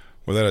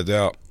 without a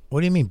doubt.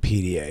 What do you mean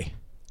PDA?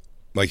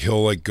 Like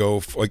he'll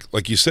go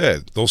like you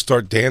said, they'll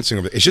start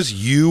dancing. It's just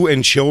you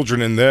and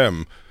children and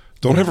them.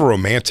 Don't have a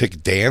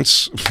romantic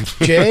dance.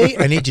 Jay,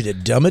 I need you to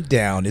dumb it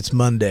down. It's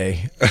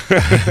Monday.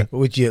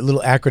 With your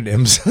little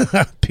acronyms.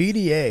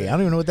 PDA. I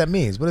don't even know what that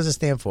means. What does it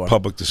stand for?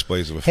 Public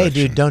displays of affection.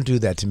 Hey, dude, don't do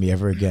that to me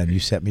ever again. You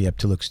set me up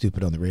to look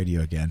stupid on the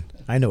radio again.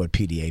 I know what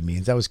PDA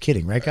means. I was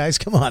kidding, right, guys?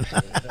 Come on.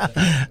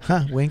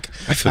 Wink.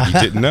 I feel like you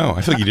didn't know.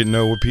 I feel like you didn't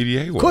know what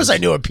PDA was. Of course I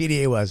knew what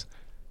PDA was.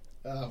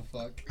 Oh,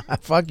 fuck.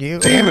 Fuck you.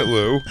 Damn it,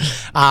 Lou.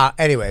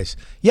 Anyways,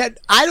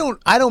 I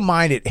don't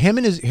mind it. Him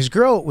and his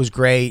girl was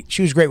great.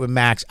 She was great with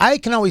Max. I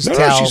can always tell.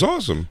 No, she's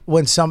awesome.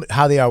 When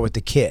how they are with the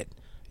kid,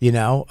 you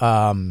know.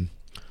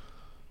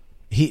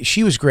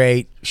 She was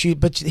great.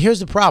 But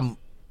here's the problem.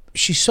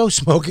 She's so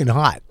smoking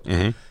hot.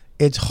 Mm-hmm.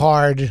 It's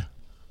hard.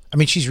 I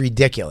mean, she's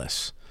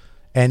ridiculous.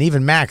 And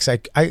even Max, I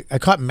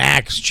caught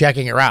Max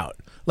checking her out.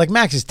 Like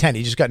Max is 10.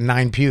 He just got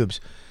 9 pubes.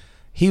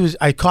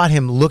 I caught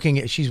him looking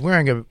at, she's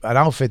wearing an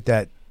outfit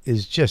that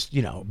is just,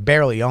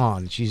 barely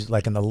on. She's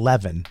like an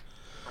 11.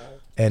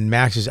 And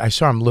I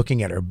saw him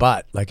looking at her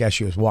butt, like as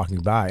she was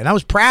walking by. And I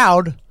was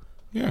proud.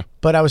 Yeah.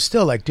 But I was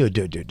still like,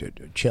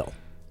 dude, chill.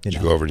 You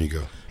go over and you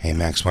go, hey,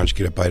 Max, why don't you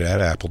get a bite of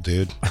that apple,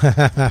 dude?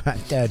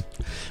 Dead.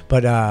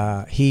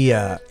 But he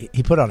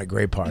put on a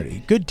great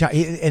party. Good time.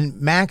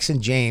 And Max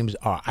and James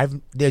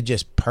they're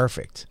just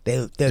perfect.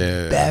 They're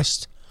the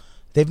best.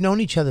 They've known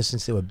each other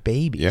since they were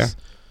babies. Yeah.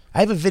 I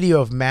have a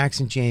video of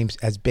Max and James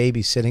as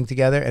babies sitting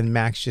together, and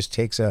Max just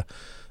takes a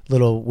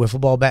little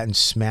wiffle ball bat and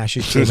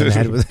smashes James in the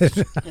head with it.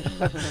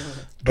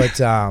 But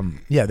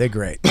they're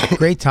great.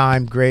 Great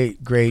time,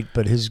 great.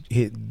 But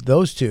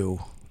those two,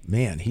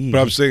 man,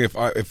 But I'm saying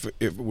if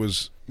it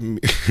was me,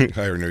 I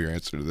already know your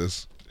answer to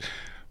this.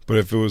 But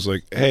if it was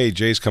like, hey,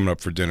 Jay's coming up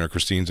for dinner,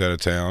 Christine's out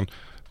of town,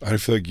 I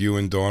feel like you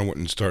and Dawn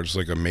wouldn't start just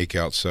like a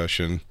make-out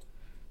session,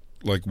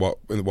 like while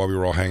we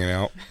were all hanging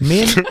out.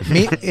 Me,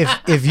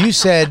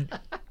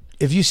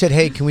 if you said,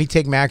 hey, can we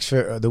take Max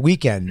for the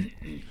weekend?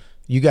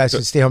 You guys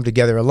can stay home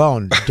together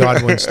alone. Dawn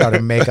wouldn't start a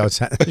makeout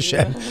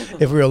session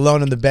if we were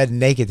alone in the bed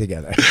naked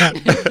together.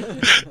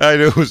 I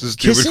knew it was a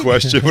stupid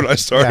question when I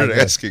started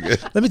asking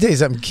it. Let me tell you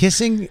something.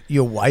 Kissing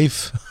your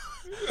wife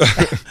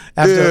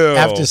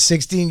after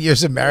 16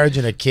 years of marriage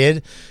and a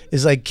kid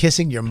is like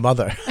kissing your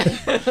mother.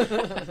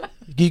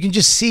 You can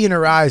just see in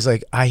her eyes,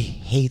 like, I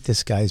hate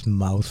this guy's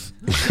mouth.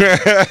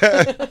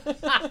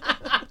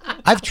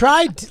 I've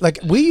tried, like,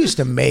 we used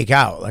to make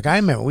out. Like, I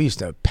remember we used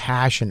to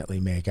passionately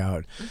make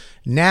out.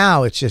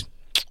 Now it's just,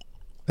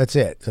 that's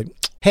it. It's like,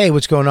 hey,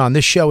 what's going on?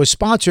 This show is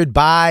sponsored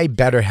by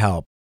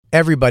BetterHelp.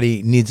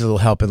 Everybody needs a little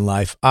help in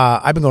life.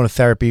 I've been going to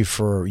therapy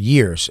for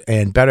years,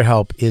 and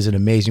BetterHelp is an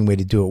amazing way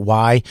to do it.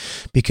 Why?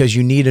 Because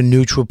you need a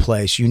neutral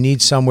place. You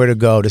need somewhere to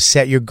go to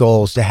set your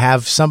goals, to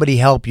have somebody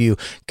help you,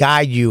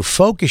 guide you,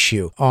 focus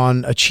you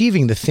on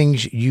achieving the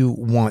things you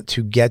want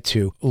to get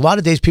to. A lot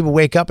of days people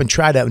wake up and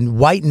try to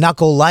white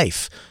knuckle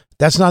life.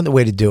 That's not the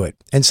way to do it.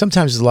 And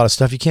sometimes there's a lot of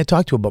stuff you can't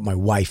talk to about my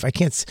wife. I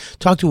can't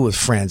talk to her with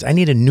friends. I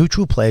need a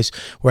neutral place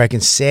where I can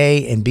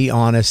say and be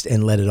honest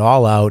and let it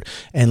all out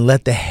and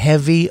let the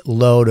heavy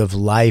load of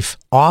life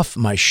off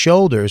my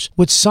shoulders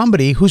with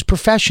somebody who's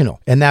professional.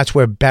 And that's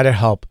where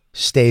BetterHelp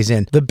stays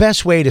in. The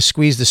best way to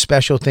squeeze the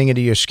special thing into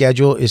your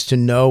schedule is to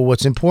know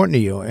what's important to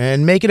you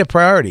and make it a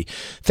priority.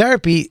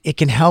 Therapy, it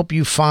can help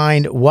you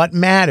find what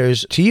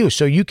matters to you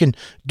so you can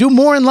do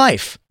more in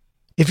life.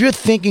 If you're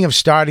thinking of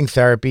starting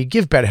therapy,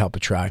 give BetterHelp a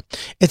try.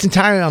 It's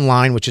entirely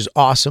online, which is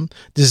awesome,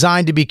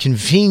 designed to be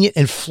convenient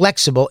and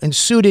flexible and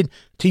suited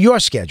to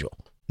your schedule,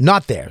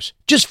 not theirs.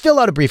 Just fill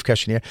out a brief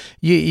questionnaire.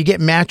 You get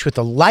matched with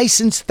a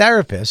licensed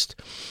therapist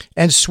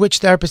and switch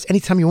therapists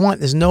anytime you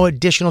want. There's no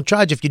additional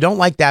charge. If you don't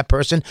like that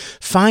person,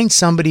 find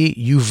somebody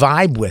you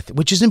vibe with,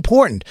 which is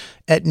important,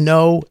 at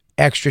no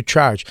extra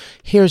charge.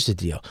 Here's the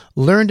deal.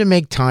 Learn to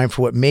make time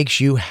for what makes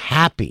you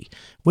happy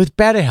with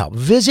BetterHelp.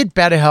 Visit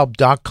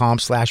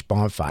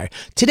BetterHelp.com/bonfire.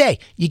 Today,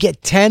 you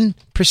get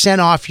 10%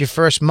 off your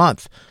first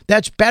month.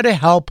 That's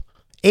BetterHelp,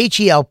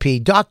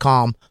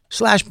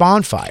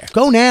 HELP.com/bonfire.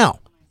 Go now.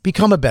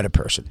 Become a better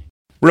person.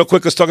 Real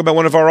quick, let's talk about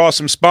one of our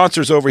awesome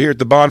sponsors over here at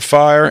the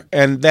Bonfire,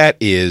 and that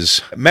is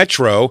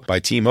Metro by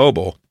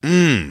T-Mobile.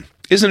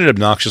 Isn't it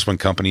obnoxious when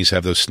companies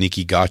have those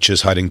sneaky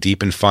gotchas hiding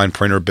deep in fine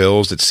printer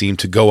bills that seem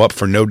to go up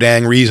for no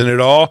dang reason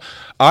at all?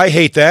 I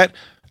hate that.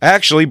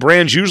 Actually,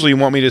 brands usually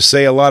want me to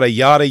say a lot of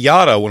yada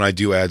yada when I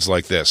do ads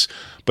like this.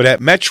 But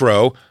at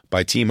Metro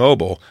by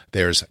T-Mobile,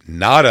 there's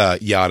nada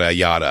yada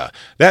yada.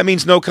 That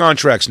means no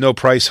contracts, no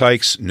price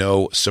hikes,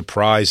 no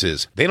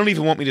surprises. They don't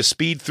even want me to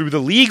speed through the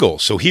legal,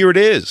 so here it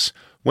is.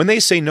 When they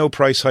say no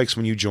price hikes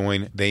when you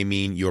join, they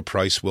mean your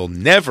price will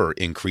never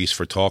increase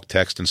for talk,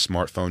 text, and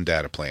smartphone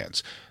data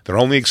plans. Their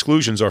only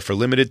exclusions are for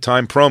limited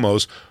time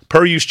promos,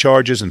 per-use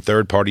charges, and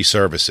third-party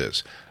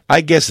services.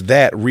 I guess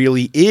that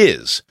really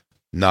is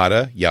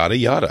nada yada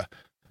yada.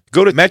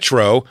 Go to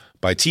Metro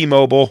by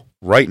T-Mobile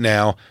right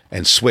now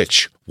and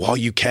switch while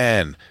you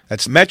can.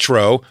 That's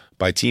Metro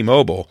by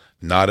T-Mobile,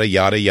 nada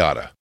yada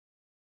yada.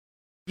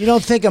 You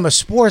don't think I'm a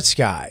sports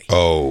guy.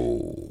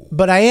 Oh.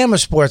 But I am a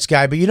sports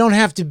guy, but you don't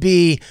have to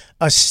be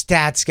a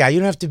stats guy. You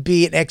don't have to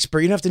be an expert.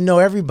 You don't have to know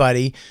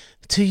everybody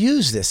to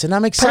use this. And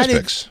I'm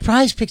excited.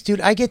 Prize Picks,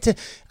 dude. I get to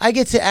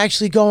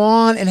actually go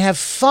on and have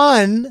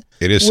fun.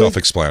 It is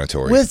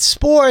self-explanatory. With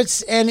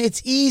sports, and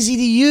it's easy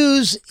to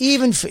use,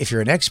 even if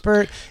you're an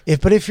expert.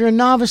 But if you're a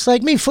novice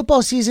like me,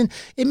 football season,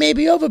 it may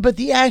be over, but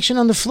the action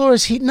on the floor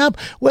is heating up.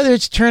 Whether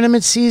it's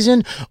tournament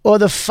season or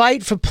the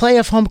fight for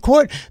playoff home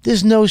court,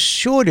 there's no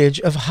shortage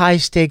of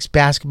high-stakes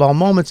basketball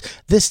moments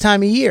this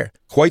time of year.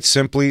 Quite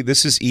simply,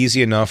 this is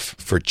easy enough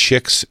for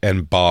Chicks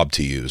and Bob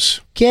to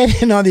use.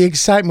 Get in on the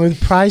excitement with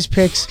Prize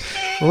Picks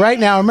right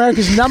now,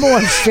 America's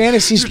 #1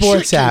 fantasy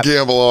sports app.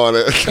 Gamble on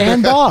it.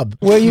 And Bob,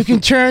 where you can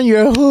turn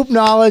your hoop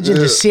knowledge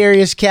into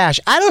serious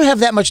cash. I don't have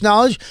that much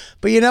knowledge,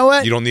 but you know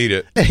what? You don't need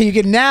it. You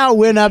can now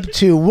win up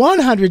to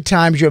 100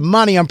 times your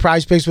money on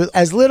Prize Picks with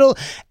as little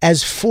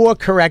as 4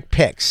 correct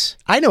picks.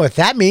 I know what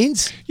that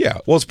means. Yeah,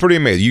 well, it's pretty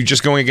amazing. You're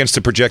just going against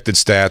the projected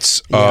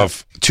stats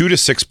of 2 to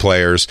 6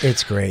 players.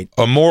 It's great.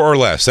 More or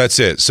less, that's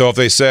it. So if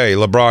they say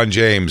LeBron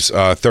James,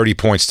 30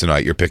 points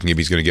tonight, you're picking if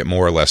he's going to get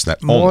more or less than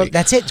that. More, only.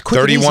 that's it. Quick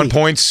 31 and easy.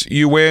 points,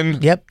 you win.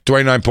 Yep.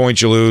 29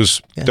 points, you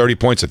lose. 30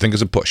 points, I think,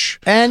 is a push.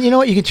 And you know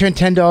what? You can turn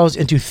 $10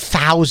 into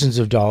thousands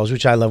of dollars,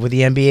 which I love, with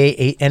the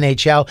NBA,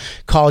 NHL,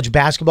 college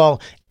basketball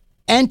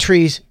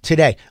entries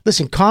today.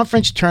 Listen,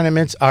 conference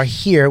tournaments are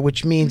here,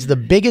 which means the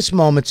biggest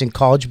moments in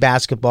college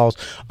basketballs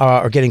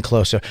are getting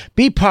closer.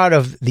 Be part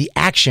of the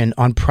action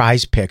on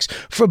Prize Picks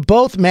for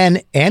both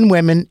men and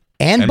women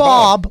and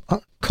Bob.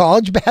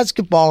 College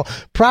basketball.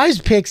 Prize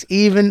Picks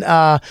even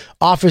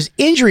offers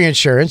injury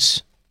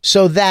insurance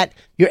so that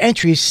your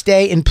entries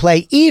stay in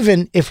play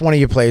even if one of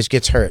your players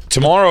gets hurt.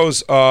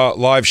 Tomorrow's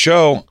live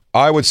show,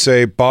 I would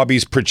say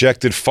Bobby's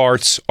projected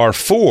farts are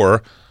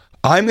 4.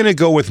 I'm going to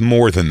go with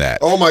more than that.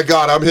 Oh, my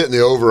God. I'm hitting the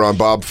over on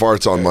Bob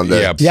Farts on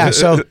Monday. Yeah,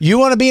 so you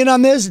want to be in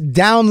on this?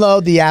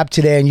 Download the app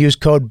today and use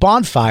code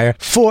BONFIRE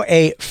for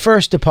a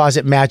first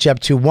deposit match up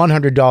to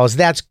 $100.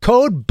 That's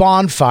code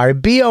BONFIRE,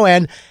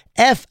 BONFIRE,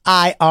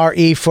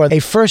 for a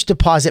first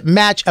deposit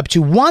match up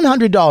to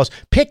 $100.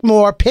 Pick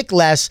more, pick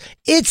less.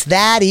 It's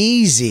that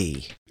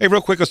easy. Hey,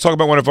 real quick, let's talk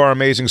about one of our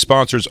amazing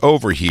sponsors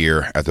over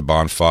here at the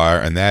Bonfire,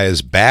 and that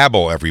is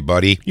Babbel,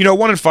 everybody. You know,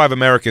 1 in 5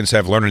 Americans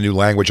have learned a new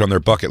language on their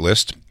bucket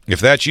list. If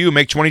that's you,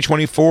 make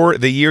 2024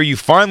 the year you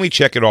finally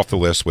check it off the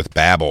list with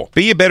Babbel.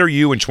 Be a better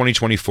you in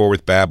 2024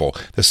 with Babbel,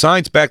 the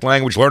science-backed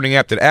language learning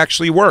app that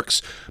actually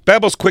works.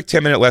 Babbel's quick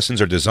 10-minute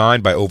lessons are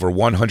designed by over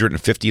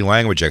 150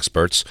 language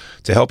experts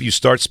to help you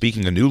start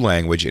speaking a new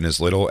language in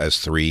as little as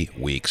 3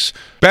 weeks.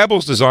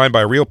 Babbel's designed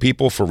by real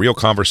people for real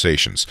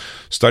conversations.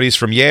 Studies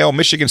from Yale,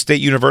 Michigan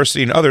State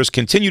University, and others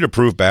continue to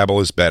prove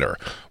Babbel is better.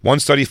 One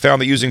study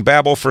found that using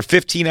Babbel for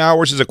 15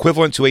 hours is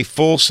equivalent to a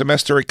full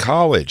semester at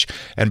college,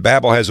 and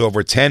Babbel has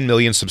over 10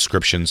 million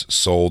subscriptions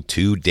sold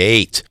to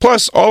date.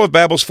 Plus, all of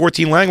Babbel's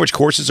 14 language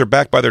courses are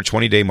backed by their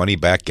 20-day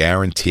money-back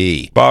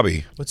guarantee.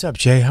 Bobby. What's up,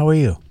 Jay? How are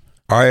you?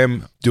 I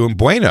am doing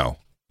bueno.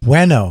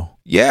 Bueno.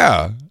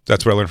 Yeah,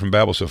 that's what I learned from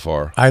Babbel so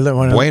far.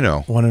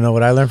 Bueno. Want to know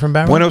what I learned from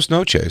Babbel? Buenos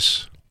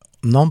noches.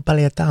 Non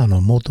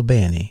parliamo molto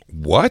bene.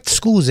 What?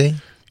 Scusi.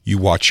 You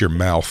watch your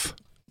mouth.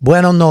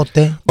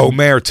 Buonanotte.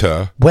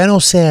 Omerta.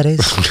 Buenos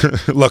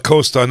Aires. La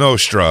Costa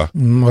Nostra.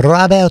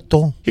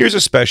 Roberto. Here's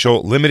a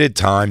special limited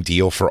time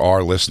deal for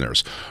our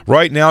listeners.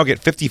 Right now, get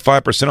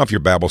 55% off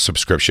your Babbel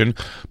subscription,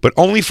 but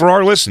only for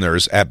our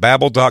listeners at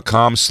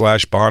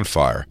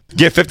babbel.com/bonfire.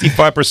 Get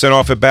 55%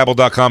 off at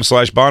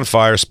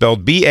babbel.com/bonfire,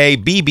 spelled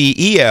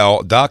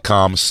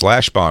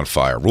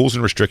BABBEL.com/bonfire. Rules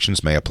and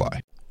restrictions may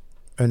apply.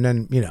 And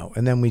then,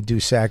 and then we do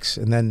sex,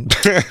 and then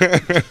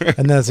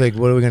it's like,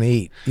 what are we going to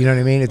eat? You know what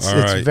I mean? It's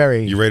right.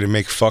 very... You ready to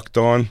make fucked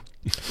on?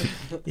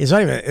 It's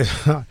not even...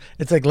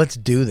 It's like, let's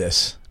do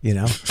this,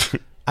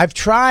 I've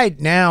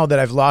tried, now that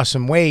I've lost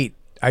some weight,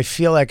 I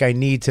feel like I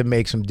need to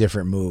make some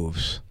different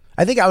moves.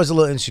 I think I was a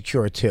little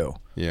insecure, too.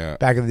 Yeah.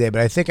 Back in the day, but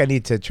I think I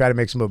need to try to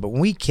make some moves. But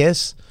when we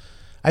kiss,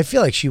 I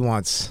feel like she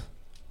wants...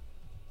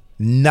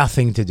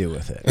 nothing to do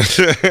with it,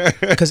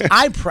 because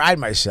I pride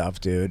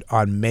myself, dude,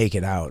 on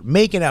making out.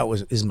 Making out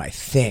is my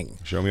thing.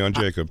 Show me on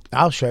Jacob.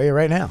 I'll show you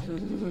right now.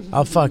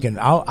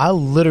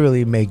 I'll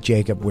literally make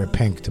Jacob wear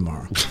pink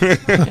tomorrow.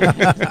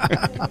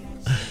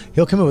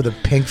 He'll come in with a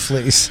pink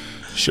fleece.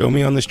 Show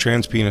me on this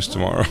trans penis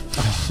tomorrow.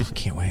 I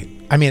can't wait.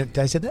 I mean, did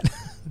I say that?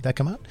 Did that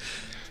come out?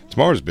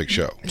 Tomorrow's a big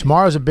show.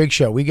 Tomorrow's a big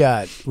show. We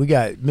got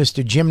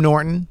Mr. Jim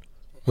Norton,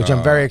 which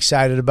I'm very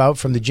excited about,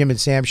 from the Jim and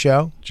Sam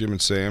show. Jim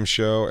and Sam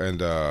show,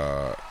 and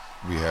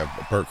we have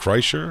Bert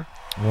Kreischer.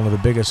 One of the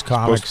biggest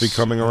comics supposed to be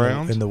coming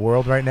around in the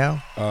world right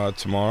now.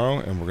 Tomorrow,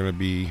 and we're going to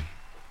be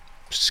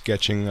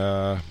sketching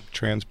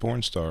trans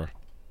porn star,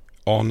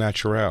 all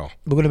natural.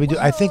 We're going to be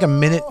I think a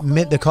minute.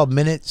 They're called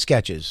minute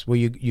sketches, where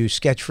you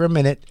sketch for a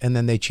minute and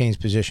then they change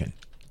position.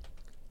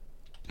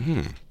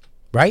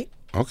 Right?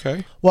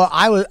 Okay. Well,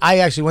 I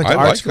actually went to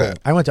art school. That.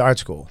 I went to art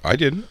school. I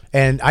didn't.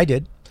 And I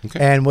did. Okay.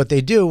 And what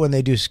they do when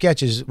they do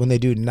sketches, when they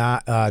do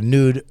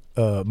nude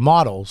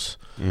models,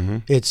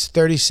 it's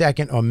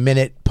 30-second or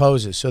minute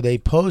poses. So they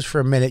pose for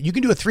a minute. You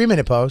can do a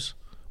 3-minute pose.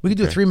 We can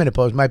do a 3-minute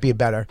pose. Might be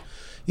better.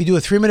 You do a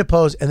 3-minute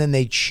pose, and then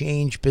they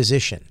change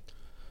position.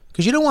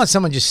 Because you don't want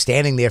someone just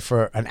standing there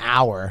for an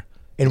hour.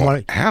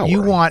 Hour?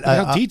 You want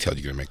how detailed are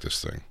you going to make this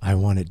thing? I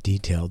want it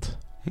detailed.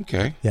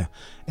 Okay. Yeah.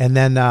 And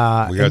then...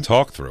 we got to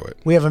talk through it.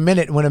 We have a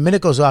minute. When a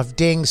minute goes off,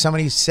 ding,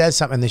 somebody says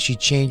something, and then she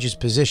changes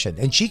position.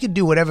 And she can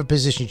do whatever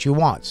position she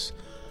wants.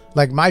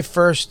 Like, my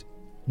first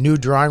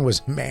nude drawing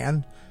was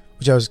man,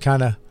 which I was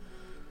kind of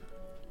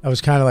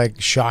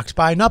like shocked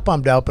by. Not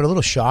bummed out, but a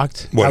little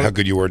shocked. What, how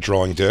good you were at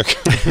drawing dick?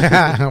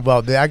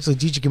 Well, the actual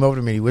teacher came over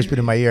to me and he whispered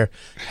in my ear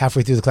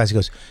halfway through the class. He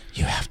goes,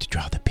 "You have to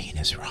draw the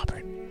penis,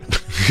 Robert."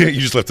 You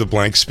just left a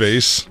blank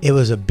space? It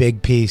was a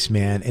big piece,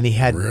 man. And he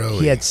had... Really?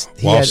 He had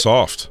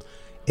soft?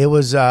 It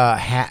was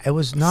it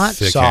was not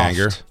thick soft.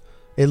 hanger?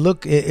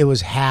 It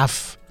was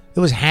half...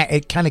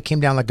 It kind of came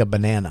down like a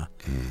banana.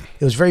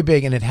 It was very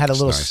big, and it had a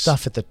little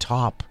stuff at the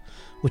top,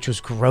 which was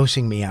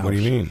grossing me out. What do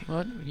you mean?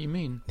 What do you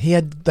mean? He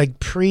had like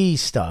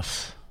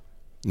pre-stuff.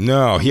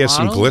 No, he had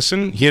some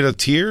glisten. He had a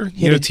tear.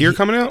 He had a tear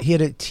coming out. He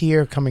had a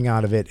tear coming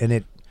out of it, and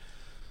it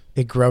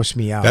grossed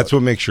me out. That's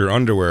what makes your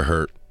underwear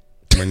hurt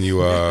when you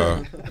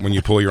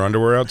pull your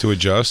underwear out to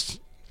adjust.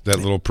 That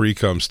little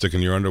pre-cum stick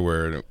in your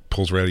underwear, and it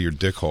pulls right out of your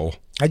dick hole.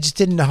 I just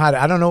didn't know how to.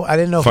 I don't know. I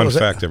didn't know. Fun if it was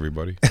fact,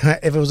 everybody.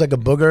 If it was like a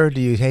booger,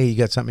 you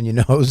got something in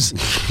your nose?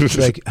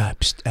 Like,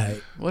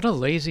 what a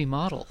lazy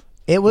model.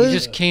 It was. He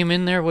just came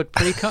in there with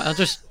pre-cum. I'll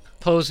just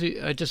pose. He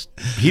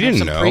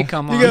didn't know.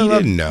 Pre-cum on. He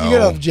didn't know. You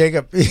gotta love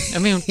Jacob. I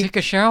mean, take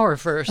a shower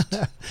first.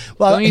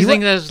 Well, don't you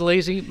think that's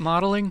lazy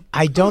modeling?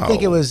 I don't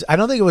think it was. I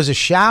don't think it was a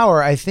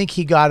shower. I think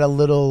he got a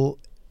little.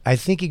 aroused. He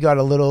got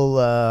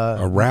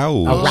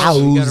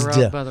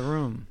aroused by the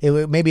room.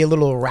 Maybe a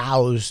little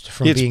aroused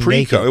from being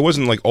pre-cum. naked. It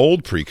wasn't like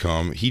old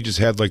pre-cum. He just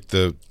had like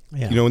the,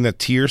 when that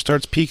tear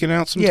starts peeking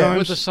out sometimes.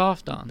 With the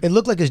soft on. It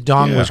looked like his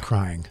dong was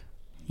crying.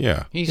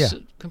 Yeah. He's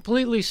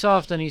completely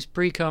soft and he's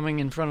pre-cumming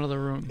in front of the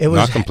room. It was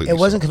not completely. It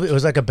wasn't. It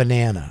was like a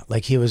banana.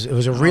 Like it was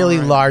a really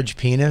large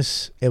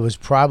penis. It was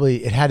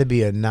probably. It had to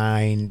be a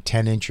 9-10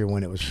 incher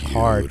when it was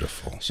hard.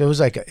 Beautiful. So it was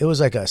like a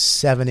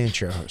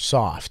 7-incher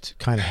soft,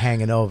 kind of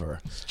hanging over.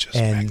 It's just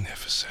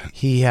magnificent.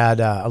 He had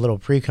a little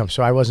pre-cum,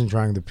 so I wasn't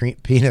drawing the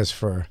penis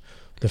for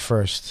the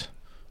first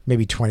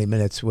maybe 20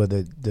 minutes with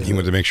the. He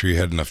wanted to make sure you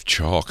had enough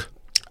chalk.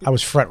 I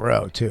was front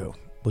row too.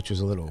 which was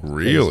a little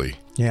Really?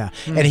 crazy. Yeah.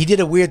 And he did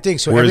a weird thing.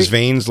 So were his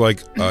veins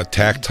like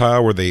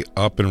tactile? Were they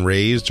up and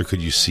raised, or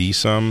could you see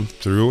some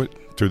through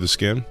the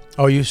skin?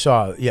 Oh, you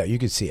saw? Yeah, you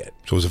could see it.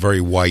 So it was a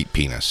very white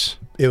penis.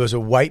 It was a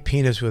white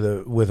penis with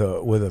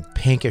a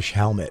pinkish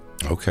helmet.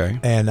 Okay.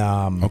 And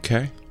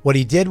okay. What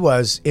he did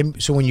was,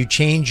 so when you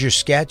change your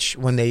sketch,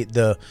 when it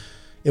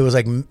was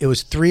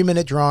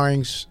 3-minute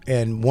drawings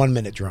and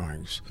 1-minute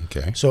drawings.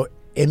 Okay. So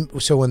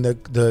when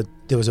there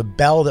was a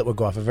bell that would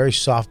go off, a very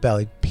soft bell,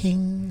 like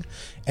ping,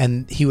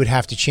 and he would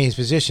have to change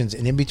positions.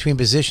 And in between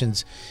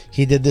positions,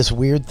 he did this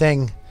weird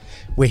thing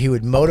where he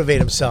would motivate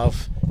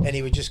himself, and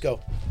he would just go.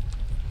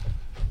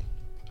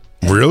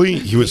 Really?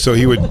 He would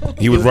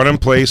run in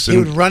place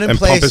and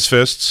pump his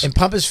fists. And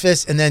pump his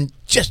fists and then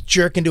just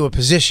jerk into a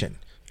position.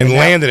 And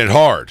landing it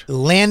hard.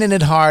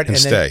 And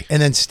stay.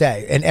 Then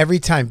stay. And every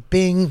time,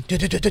 bing,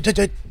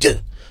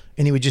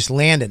 and he would just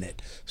land in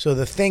it. So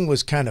the thing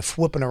was kind of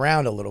flipping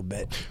around a little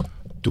bit.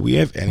 Do we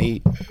have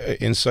any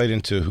insight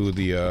into who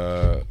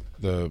the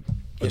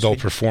adult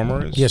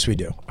performer is? Yes, we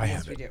do. I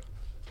have it. We do.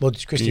 Well,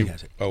 Christine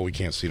has it. Oh, we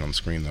can't see it on the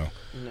screen, though.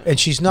 No. And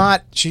she's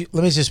not,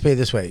 let me just say it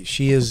this way.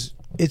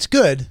 It's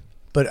good,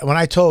 but when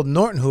I told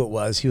Norton who it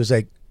was, he was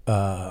like,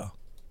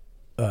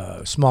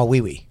 small wee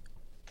wee.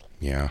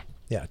 Yeah.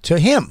 Yeah, to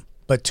him.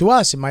 But to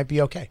us, it might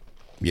be okay.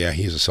 Yeah,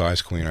 he's a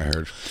size queen, I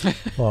heard.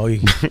 Well,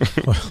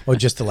 or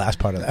just the last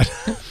part of that.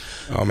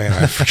 Oh, man,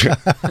 I forgot.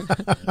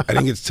 I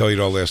didn't get to tell you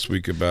it all last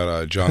week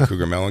about John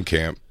Cougar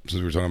Mellencamp, since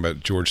we were talking about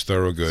George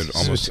Thorogood,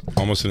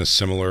 almost in a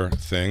similar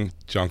thing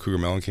John Cougar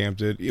Mellencamp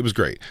did. It was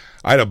great.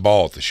 I had a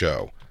ball at the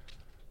show.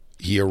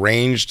 He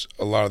arranged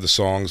a lot of the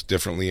songs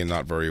differently and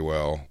not very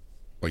well.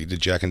 Like he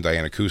did Jack and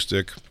Diane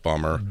acoustic,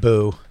 bummer.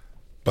 Boo.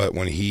 But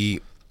when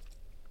he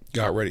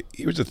got ready,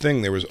 here's the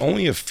thing, there was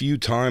only a few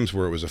times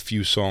where it was a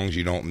few songs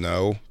you don't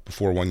know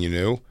before one you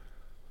knew.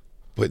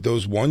 But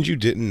those ones you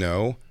didn't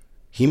know,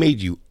 he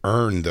made you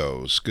earn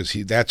those, because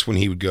that's when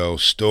he would go,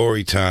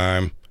 story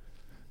time.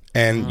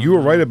 And you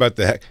were right about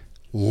the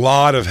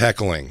lot of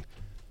heckling,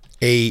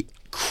 a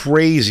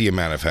crazy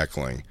amount of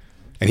heckling.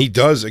 And he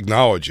does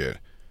acknowledge it.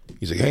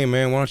 He's like, hey,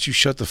 man, why don't you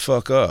shut the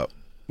fuck up?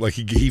 Like,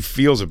 he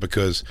feels it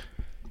because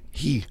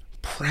he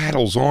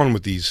prattles on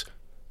with these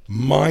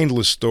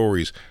mindless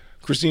stories.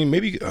 Christine,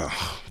 maybe,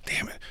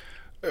 damn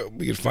it.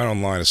 We could find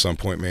online at some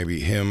point maybe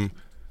him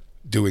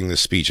doing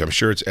this speech. I'm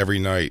sure it's every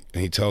night.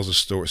 And he tells a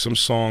story, some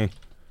song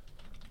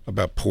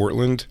about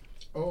Portland.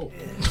 Oh.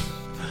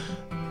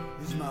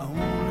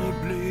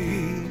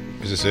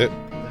 Is this it?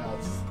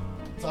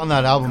 It's on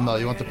that album, though.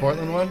 You want the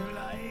Portland one?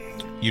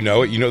 You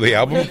know it? You know the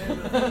album?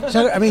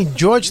 So, I mean,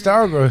 George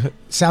Thorogood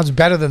sounds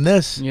better than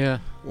this. Yeah.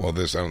 Well,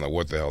 I don't know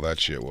what the hell that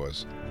shit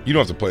was. You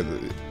don't have to play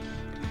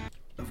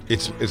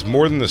it's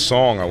more than the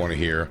song I want to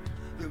hear.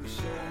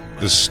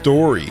 The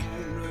story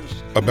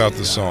about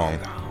the song.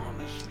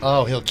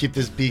 Oh, he'll keep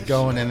this beat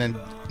going and then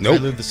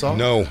prelude the song?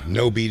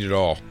 No beat at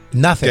all.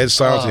 Nothing. Dead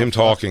silence of him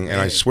talking, and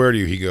I swear to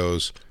you, he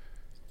goes,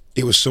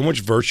 it was so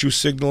much virtue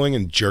signaling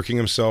and jerking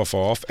himself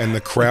off, and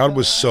the crowd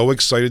was so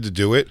excited to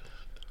do it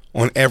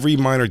on every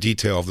minor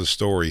detail of the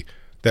story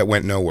that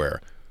went nowhere.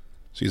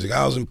 So he's like,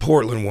 I was in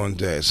Portland one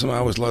day. Something I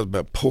always loved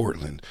about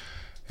Portland.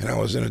 And I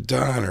was in a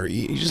diner.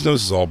 He just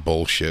knows this is all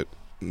bullshit.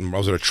 I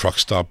was at a truck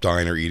stop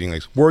diner eating.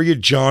 Like, were you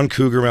John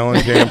Cougar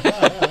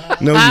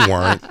Mellencamp? No, you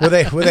weren't. Were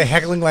they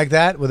heckling like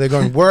that? Were they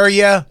going, were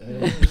you?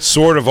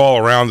 Sort of all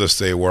around us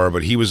they were,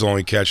 but he was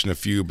only catching a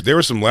few. But there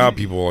were some loud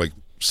people like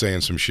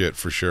saying some shit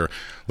for sure.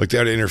 Like they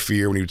had to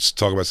interfere when he would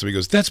talk about something. He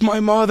goes, that's my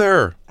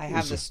mother. I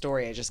have the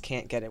story. I just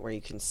can't get it where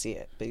you can see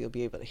it, but you'll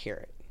be able to hear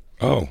it.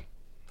 Oh,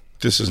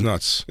 this is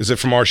nuts. Is it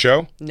from our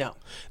show? No.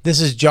 This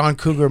is John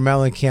Cougar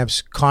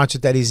Mellencamp's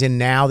concert that he's in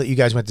now that you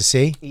guys went to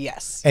see?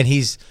 Yes. And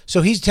he's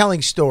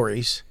telling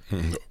stories.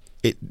 No,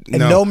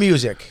 no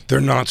music.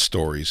 They're not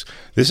stories.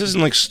 This isn't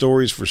like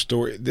stories for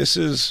story. This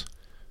is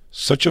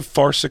such a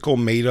farcical,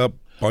 made-up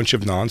bunch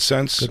of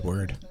nonsense. Good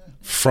word.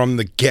 From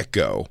the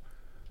get-go.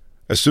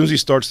 As soon as he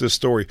starts this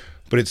story,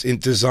 but it's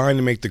designed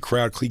to make the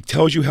crowd. He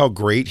tells you how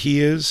great he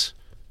is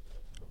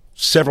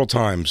several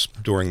times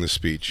during the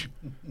speech.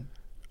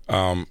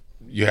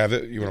 You have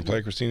it? You want to play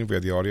it, Christine, if we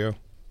have the audio?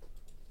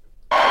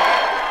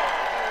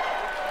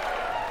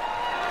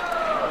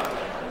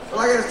 Well,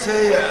 I got to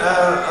tell you,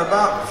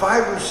 about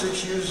 5 or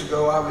 6 years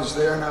ago, I was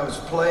there and I was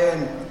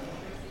playing,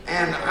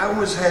 and I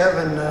was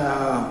having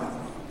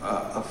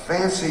a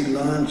fancy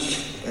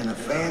lunch in a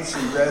fancy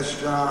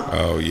restaurant.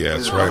 Oh, yeah,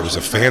 that's right. It was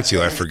a fancy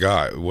lunch. I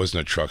forgot. It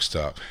wasn't a truck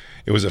stop.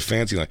 It was a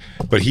fancy lunch.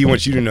 But he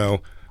wants you to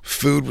know,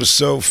 food was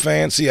so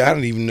fancy, I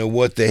don't even know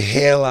what the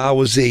hell I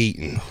was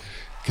eating.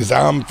 Because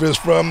I'm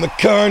just from the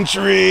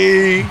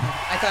country.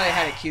 I thought I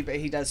had it cute, but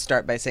he does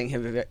start by saying,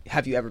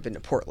 have you ever been to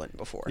Portland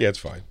before? Yeah, it's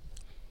fine.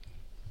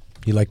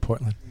 You like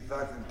Portland?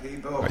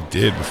 I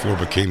did before it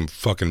became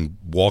fucking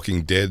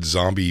Walking Dead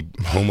zombie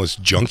homeless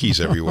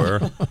junkies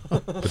everywhere.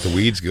 But the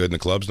weed's good and the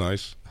club's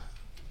nice.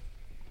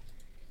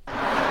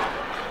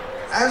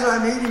 As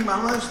I'm eating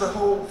my lunch, the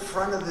whole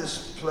front of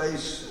this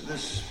place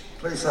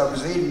I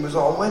was eating was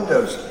all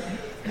windows.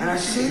 And I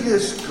see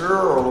this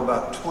girl,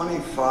 about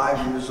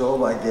 25 years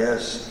old, I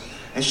guess,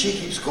 and she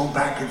keeps going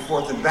back and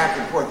forth and back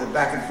and forth and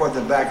back and forth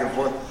and back and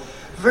forth.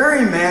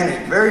 Very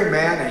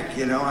manic,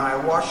 you know, and I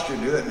watched her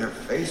do it, and her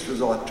face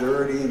was all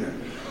dirty, and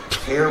her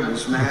hair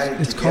was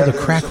matted It's together.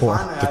 called a crack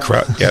whore. The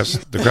crowd, yes,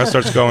 the crowd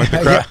starts going.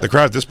 The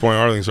crowd at this point,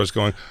 Arlene starts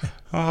going.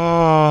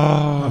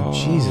 Oh,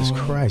 Jesus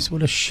Christ!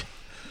 What a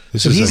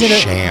This is a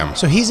sham.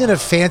 So he's in a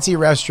fancy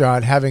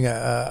restaurant having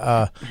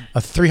a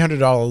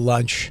 $300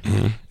 lunch,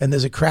 and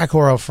there's a crack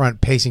whore out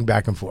front pacing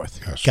back and forth.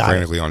 Yes, Got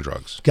frantically it. on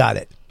drugs. Got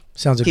it.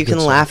 Sounds like You a good can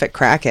song. laugh at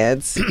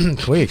crackheads.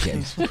 Clear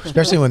case,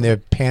 especially when they're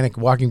panic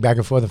walking back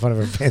and forth in front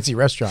of a fancy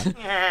restaurant.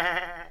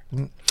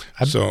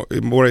 So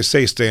what I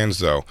say stands,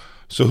 though.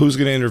 So who's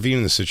going to intervene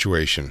in the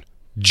situation?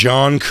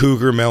 John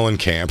Cougar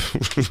Mellencamp,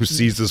 who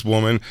sees this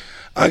woman.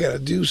 I got to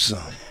do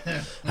something.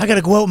 I got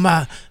to go out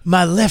with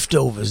my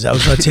leftovers. I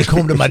was going to take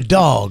home to my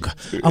dog.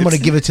 I'm going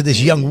to give it to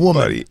this young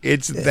woman. Buddy,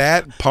 it's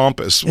that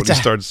pompous when he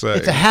starts saying.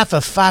 It's a half a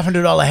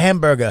 $500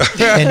 hamburger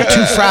and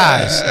 2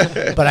 fries.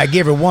 But I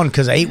gave her one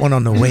because I ate one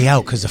on the way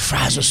out because the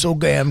fries were so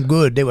damn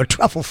good. They were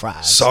truffle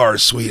fries. Sorry,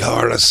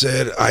 sweetheart. I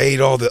said I ate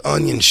all the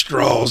onion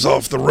straws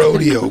off the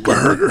rodeo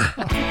burger.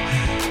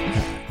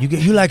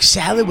 You like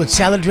salad with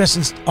salad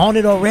dressings on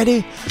it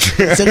already?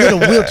 It's a little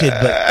wilted,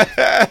 but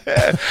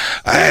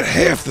I had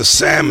half the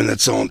salmon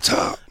that's on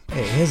top.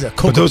 hey, here's a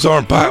But those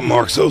aren't bite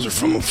marks. Those are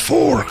from a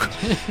fork.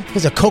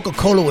 Here's a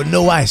Coca-Cola with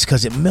no ice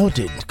because it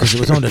melted because it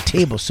was on the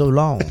table so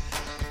long.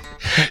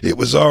 It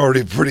was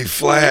already pretty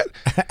flat.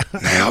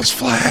 Now it's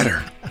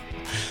flatter.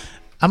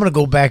 I'm going to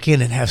go back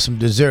in and have some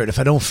dessert. If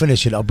I don't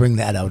finish it, I'll bring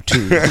that out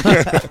too.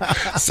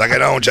 Suck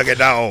it on, chuck it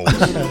down.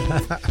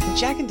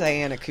 Jack and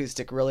Diane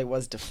acoustic really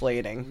was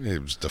deflating.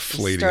 It was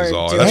deflating Started as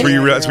all. doing That's where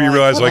you it,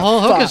 realize The like,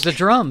 whole hook fuck. is the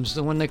drums,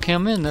 the when they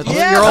come in. That's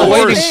Yeah, what you're all of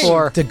waiting course.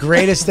 for. The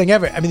greatest thing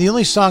ever. I mean, the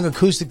only song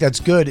acoustic that's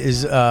good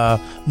is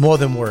More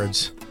Than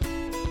Words.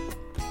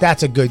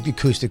 That's a good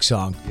acoustic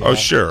song. oh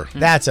sure.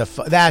 That's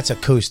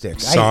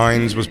acoustic.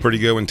 Signs was pretty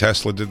good when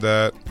Tesla did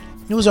that.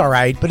 It was all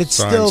right, but it's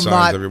still Signs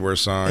not. everywhere.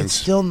 Signs. It's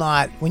still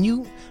not.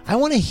 I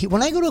want to hear.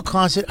 When I go to a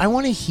concert, I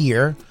want to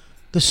hear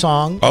the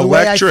song. The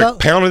way I Electric felt.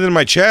 pounded in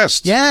my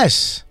chest.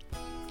 Yes.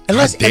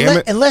 damn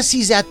it. Unless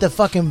he's at the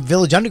fucking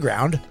Village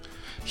Underground.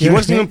 He You know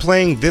wasn't what I even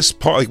playing this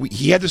part. Like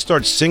he had to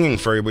start singing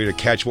for everybody to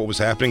catch what was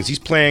happening. 'Cause he's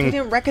We playing.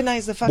 didn't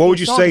recognize the fucking What would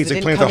you song say? 'cause He's it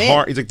like playing didn't come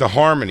in. He's like the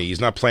harmony. He's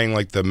not playing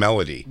like the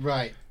melody.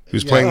 Right. He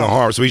was playing the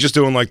harmony. So he's just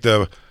doing like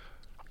the,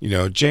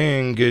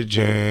 jang,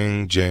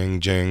 jang, jang,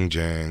 jang,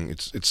 jang.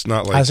 It's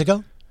not like. How's it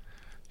go?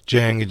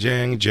 Jang,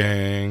 jang,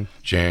 jang,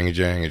 jang,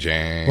 jang,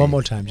 jang. One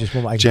more time, just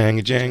one more.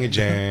 Jang, jang,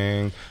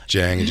 jang,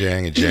 jang,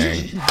 jang,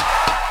 jang.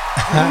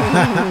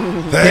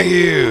 Thank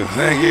you,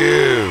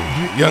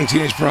 young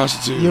teenage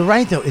prostitute. You're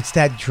right though. It's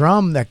that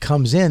drum that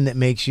comes in that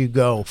makes you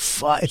go. It's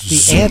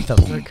the anthem.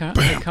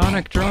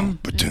 Iconic drum.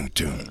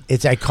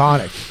 It's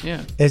iconic.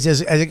 Yeah. It's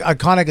as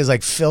iconic as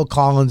like Phil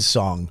Collins'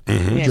 song.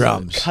 Yeah,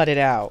 Drums. Cut it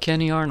out.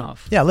 Kenny Arnoff.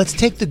 Yeah, let's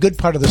take the good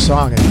part of the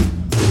song and.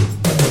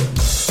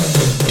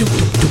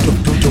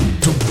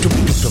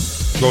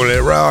 Go let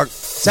it rock.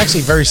 It's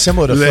actually very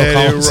similar to Phil Let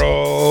Collins. it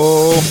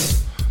roll.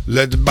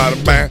 Let the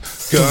bottom back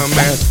come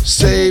and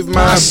save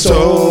my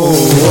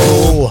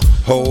soul.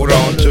 Hold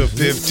on to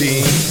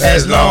 15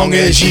 as long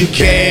as you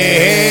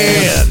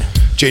can.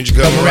 Change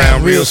your come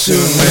around real soon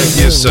with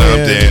you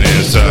something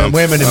and some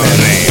Wait a minute,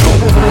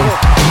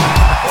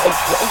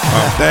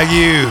 Thank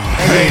you.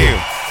 Thank you.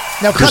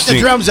 Now cut the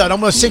Christine. drums out. I'm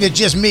going to sing it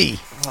just me.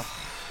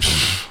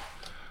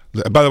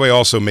 By the way,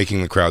 also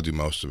making the crowd do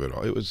most of it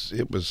all. It was.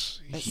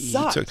 He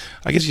sucked.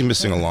 I guess he's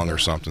missing along or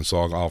something, so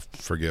I'll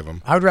forgive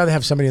him. I would rather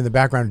have somebody in the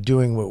background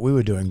doing what we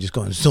were doing, just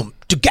going zoom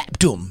to gap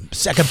doom,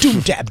 second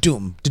doom dab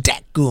doom, to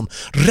dak goom,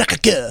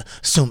 rakaka,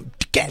 zoom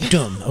to gap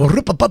doom,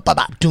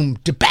 rupapapapa doom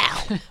to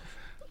bow.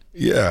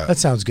 Yeah. That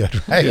sounds good,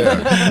 right? Yeah. I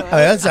mean,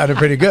 that sounded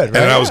pretty good,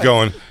 right? And I was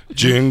going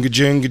jinga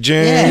jinga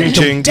jing, Yeah.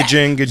 jinga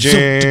jinga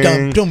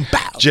jing, Zoom, bow.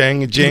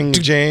 jinga jinga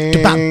jing,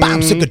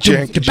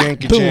 jinga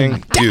jinga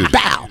jing. Dude,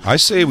 I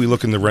say we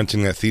look into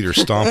renting that theater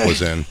Stomp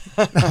was in.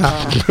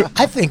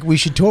 I think we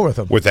should tour with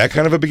them. With that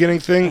kind of a beginning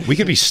thing, we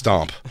could be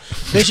Stomp.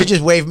 They should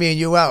just wave me and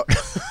you out.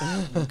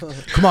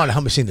 Come on,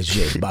 help me sing this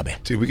shit, Bobby.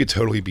 Dude, we could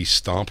totally be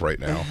Stomp right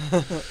now.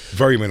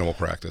 Very minimal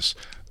practice.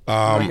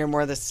 Want to hear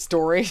more of this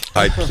story?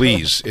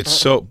 Please. It's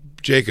so,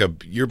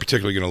 Jacob, you're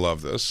particularly going to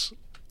love this.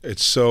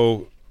 It's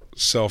so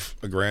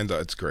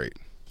self-aggrandized. It's great.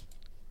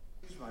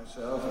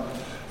 Myself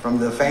from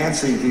the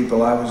fancy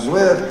people I was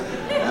with,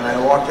 and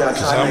I walked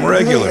outside. I'm and I go,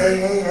 regular.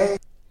 Hey.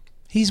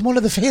 He's one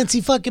of the fancy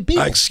fucking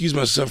people. I excuse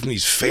myself from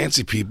these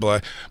fancy people.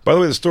 By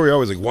the way, the story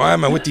always like, why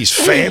am I with these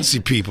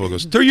fancy people? It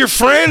goes, they're your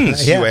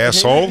friends, you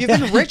asshole. You've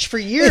been rich for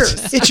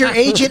years. It's your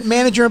agent,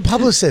 manager, and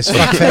publicist,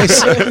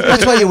 fuckface.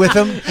 That's why you're with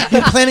him.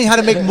 You're planning how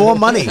to make more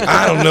money.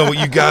 I don't know what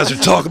you guys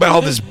are talking about,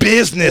 all this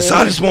business.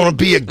 I just want to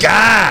be a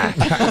guy.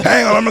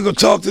 Hang on, I'm going to go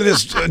talk to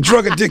this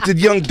drug-addicted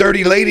young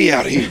dirty lady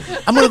out here.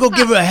 I'm going to go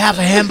give her half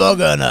a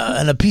hamburger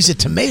and a piece of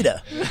tomato.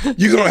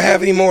 You going to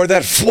have any more of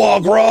that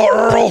foie gras,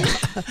 Earl?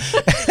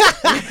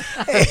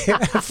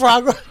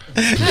 Frog.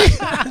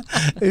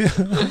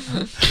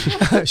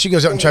 She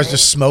goes out and tries to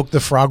smoke the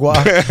frog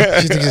walk.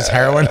 She thinks it's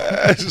heroin.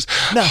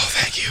 No,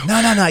 thank you.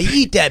 No. You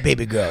eat that,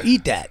 baby girl.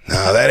 Eat that.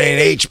 No, that ain't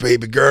H,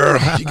 baby girl.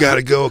 You got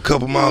to go a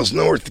couple miles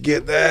north to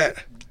get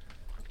that.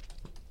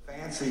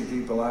 Fancy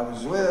people I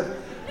was with,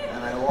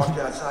 and I walked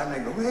outside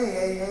and I go,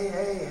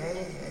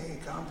 hey,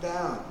 calm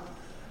down.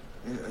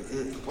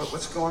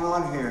 What's going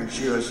on here? And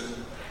she goes,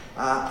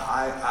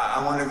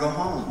 I want to go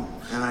home.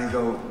 And I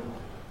go,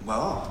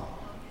 well,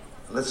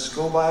 let's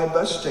go buy a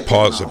bus ticket.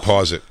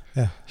 Pause it.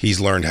 Yeah. He's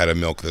learned how to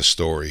milk this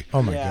story.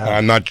 Oh my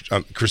God.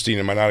 Christine,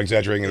 am I not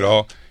exaggerating at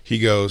all? He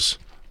goes,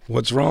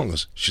 what's wrong?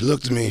 She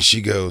looked at me and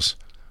she goes,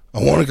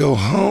 I want to go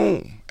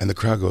home. And the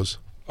crowd goes,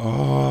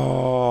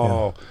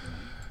 oh. Yeah.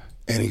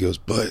 And he goes,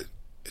 but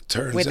it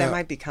turns out. That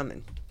might be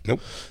coming. Nope.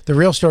 The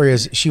real story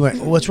is she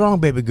went, what's wrong,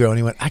 baby girl? And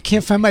he went, I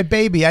can't find my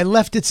baby. I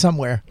left it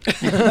somewhere.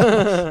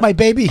 My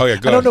baby. Oh, yeah, I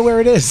don't know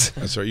where it is.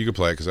 That's right. You can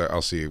play it because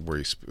I'll see where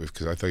he's,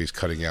 because I thought he's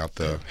cutting out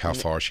the how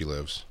far she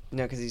lives.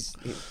 No, because he's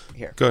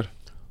here. Good.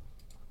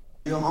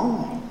 Go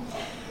home.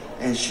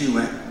 And she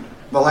went,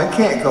 well, I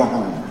can't go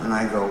home. And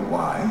I go,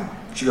 why?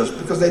 She goes,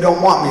 because they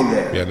don't want me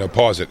there. Yeah, no,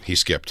 pause it. He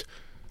skipped.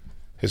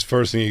 His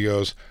first thing he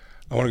goes,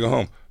 I want to go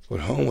home. But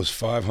home was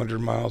 500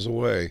 miles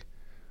away.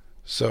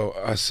 So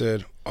I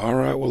said, all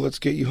right, well, let's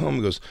get you home.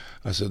 He goes,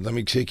 I said, let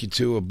me take you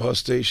to a bus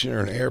station or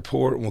an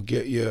airport and we'll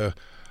get you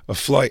a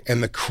flight.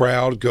 And the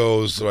crowd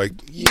goes like,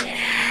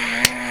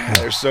 yeah.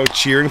 They're so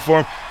cheering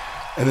for him.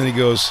 And then he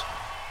goes,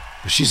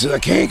 she said, I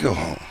can't go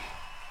home.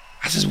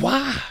 I says,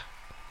 why?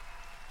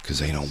 Because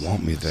they don't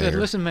want me there. I said,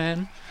 listen,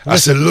 man. I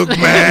said, look,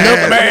 man.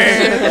 Look,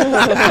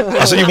 man.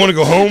 I said, you want to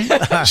go home?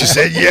 She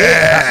said,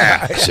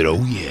 yeah. I said,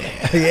 oh, yeah.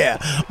 Yeah.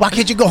 Why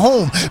can't you go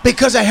home?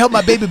 Because I held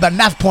my baby by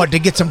knife point to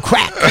get some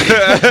crack.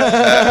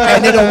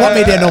 And they don't want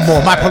me there no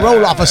more. My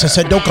parole officer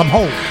said, don't come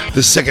home.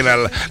 The second I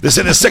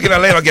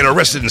land, I'll get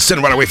arrested and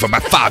sent right away for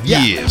about 5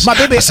 years. My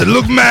baby. I said,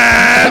 look,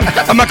 man,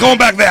 I'm not going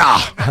back there.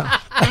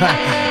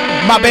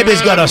 My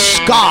baby's got a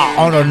scar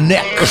on her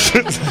neck.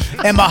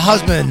 And my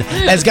husband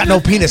has got no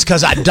penis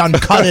because I done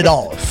cut it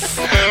off.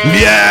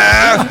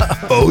 Yeah.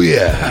 Oh,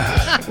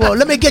 yeah. Well,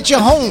 let me get you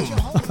home.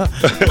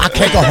 I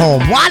can't go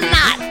home. Why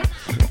not?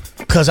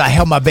 Because I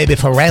held my baby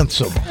for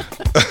ransom.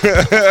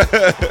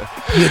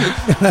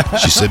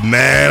 She said,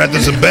 man, I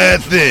did some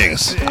bad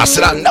things. I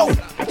said, I know.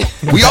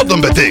 We all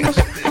done bad things.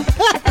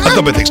 I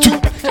done bad things, too.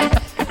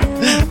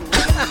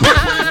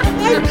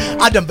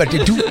 I done bad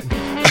things, too.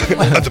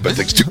 I done bad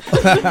things, too.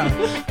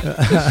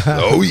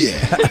 Oh, yeah.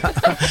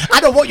 I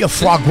don't want your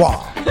foie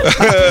gras.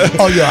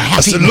 Or your happy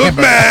I said, look,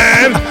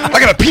 man, I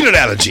got a peanut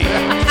allergy.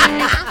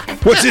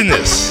 What's in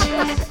this?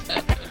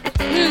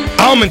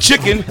 Almond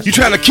chicken. You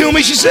trying to kill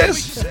me, she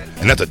says.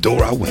 And at the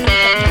door I went.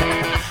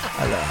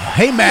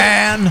 Hey,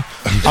 man,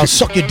 I'll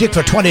suck your dick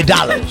for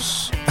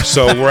 $20.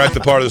 So we're at the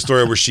part of the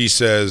story where she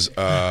says,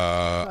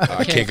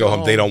 I can't go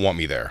home. They don't want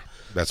me there.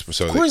 That's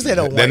so. Of course they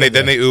don't want you. Then they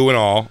there. ooh and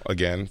all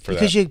again for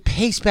because that. you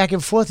pace back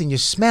and forth and you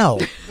smell.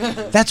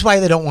 That's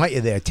why they don't want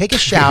you there. Take a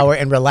shower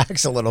and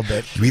relax a little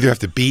bit. You either have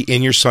to be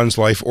in your son's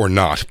life or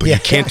not, but you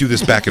can't do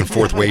this back and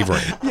forth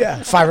wavering.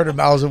 Yeah, 500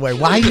 miles away.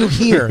 Why are you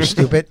here,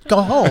 stupid?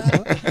 Go home.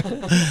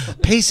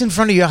 Pace in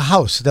front of your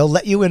house. They'll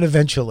let you in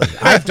eventually.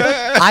 I've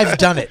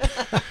done it.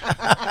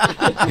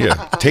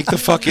 Yeah, take the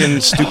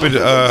fucking stupid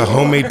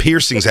homemade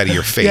piercings out of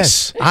your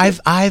face.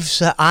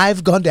 Yes,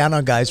 I've gone down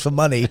on guys for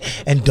money,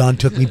 and Don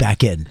took me back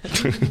in.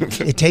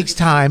 It takes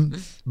time,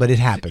 but it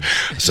happened.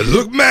 I said,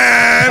 look,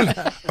 man,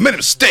 I made a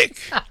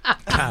mistake.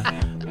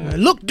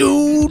 Look,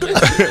 dude.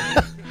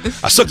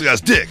 I sucked the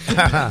guy's dick.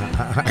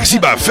 I can see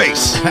by her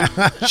face.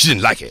 She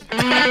didn't like it.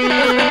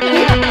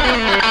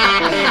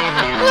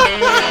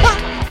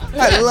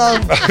 I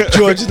love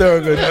George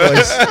Thorogood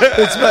voice.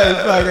 It's my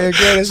fucking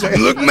greatest.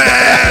 Look,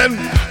 man.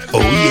 Oh,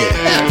 yeah.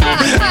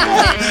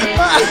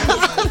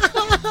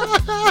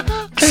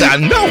 So I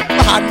know.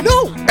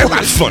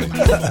 Everybody's funny.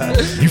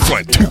 You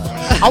funny, too.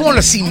 I want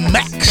to see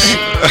Max.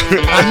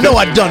 I know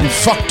I done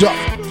fucked up.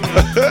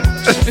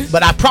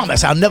 But I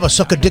promise I'll never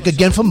suck a dick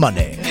again for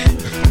money.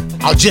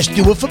 I'll just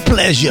do it for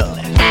pleasure.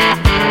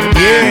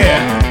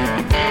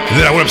 Yeah. And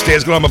then I went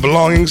upstairs, got all my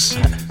belongings,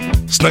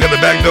 snuck out the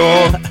back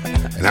door,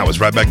 and I was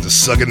right back to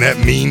sucking that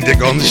mean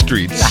dick on the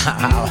streets.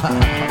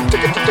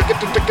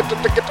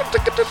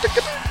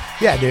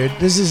 Yeah, dude,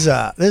 this is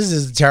a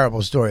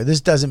terrible story. This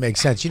doesn't make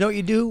sense. You know what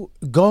you do?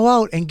 Go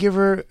out and give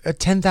her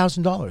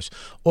 $10,000,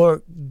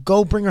 or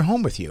go bring her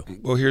home with you.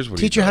 Well, here's what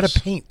teach he does. her how to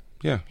paint.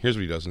 Yeah, here's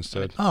what he does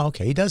instead. Oh,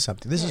 okay, he does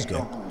something. This is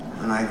good.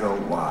 And I go,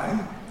 why?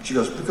 She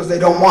goes, because they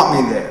don't want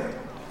me there.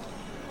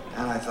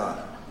 And I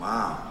thought,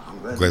 wow, I'm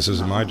glad this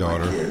isn't my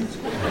daughter. Kids.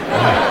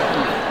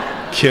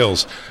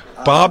 Kills.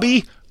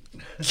 Bobby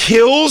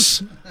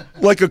kills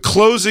like a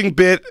closing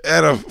bit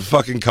at a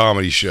fucking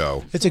comedy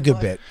show. It's a good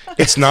bit.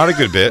 It's not a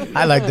good bit.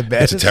 I like the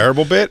bit. It's a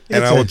terrible bit,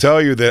 and I will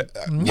tell you that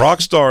rock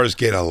stars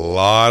get a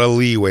lot of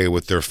leeway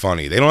with their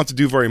funny. They don't have to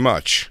do very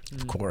much.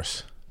 Of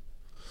course.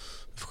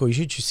 Of course,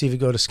 you should see if you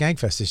go to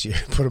Skankfest this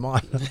year. Put them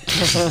on.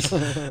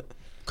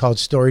 called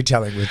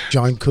Storytelling with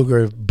John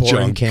Cougar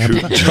Boring Camp.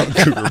 John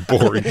Cougar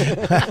Boring.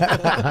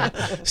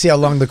 See how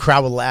long the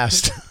crowd will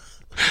last.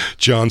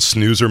 John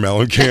Snoozer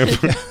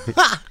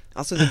Mellencamp.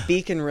 Also, the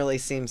Beacon really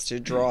seems to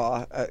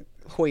draw a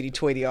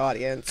hoity-toity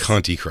audience.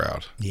 Cunty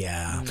crowd.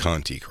 Yeah.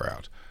 Cunty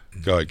crowd.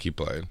 Go ahead, keep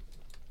playing.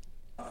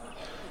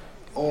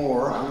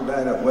 Or I'm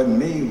glad it wasn't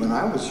me when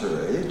I was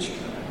her age.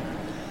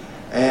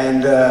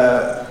 And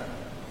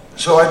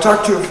so I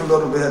talked to her for a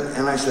little bit,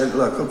 and I said,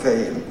 look,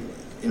 okay,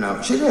 you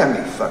know, she didn't have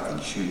any fucking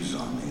shoes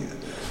on me.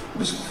 It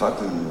was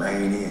fucking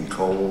rainy and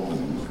cold,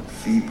 and her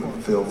feet were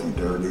filthy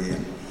dirty.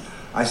 And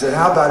I said,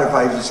 how about if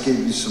I just give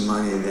you some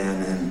money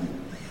then?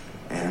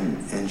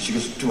 And she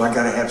goes, do I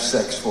gotta have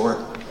sex for it?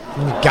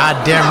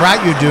 Goddamn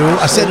right you do.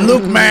 I said,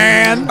 look,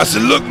 man. A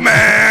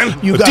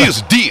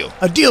deal's a deal.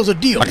 A deal's a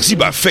deal. I can see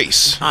by her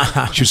face.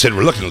 She said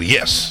reluctantly,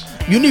 yes.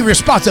 You need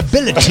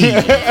responsibility,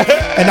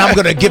 and I'm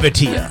going to give it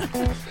to you.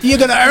 You're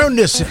going to earn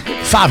this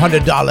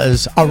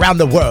 $500 around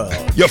the world.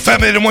 Your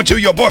family didn't want you.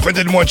 Your boyfriend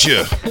didn't want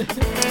you.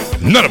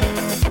 None of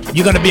them.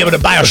 You're going to be able to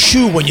buy a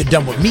shoe when you're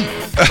done with me.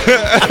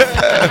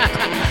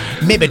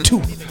 Maybe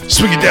 2.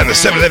 Swing it down to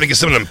 7-Eleven and get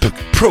some of them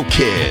pro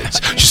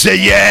kids. She said,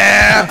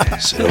 yeah. I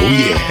said, oh,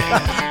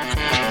 yeah.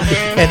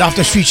 And off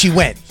the street she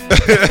went.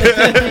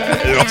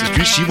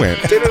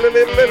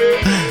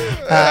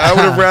 I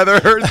would have rather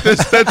heard this.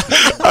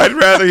 I'd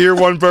rather hear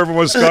one bourbon,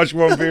 one scotch,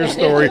 one beer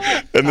story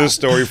than this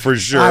story for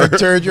sure. I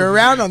turned you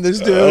around on this,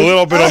 dude. A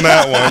little bit on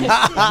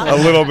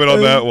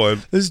that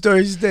one. This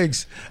story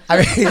stinks. I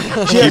mean,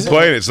 keep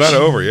playing it. It's not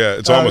over yet.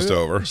 It's almost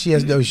over. She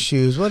has no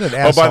shoes. What an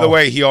asshole. Oh, by the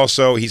way,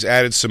 he's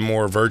added some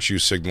more virtue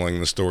signaling in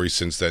the story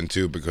since then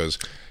too, because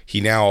he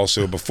now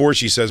also, before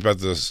she says about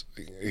this,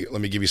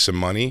 let me give you some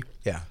money.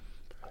 Yeah.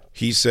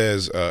 He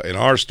says, in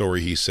our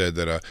story, he said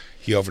that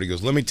he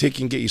goes, let me take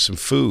you and get you some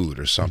food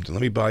or something.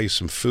 Let me buy you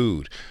some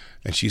food.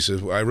 And she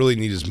says, well, I really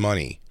need his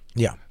money.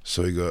 Yeah.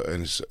 So he go,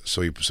 and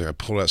so he said, I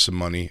pulled out some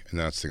money, and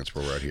that's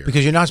where we're at here.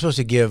 Because you're not supposed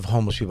to give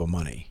homeless people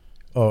money.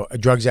 Or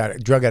drug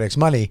addicts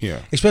money,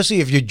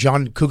 especially if you're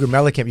John Cougar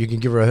Mellencamp, you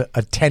can give her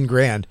a 10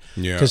 grand.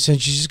 Yeah. Because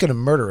since she's just going to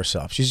murder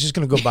herself, she's just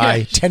going to go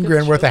buy 10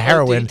 grand worth of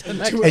heroin, and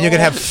you're going to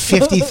have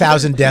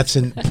 50,000 deaths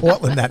in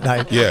Portland that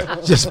night. Yeah,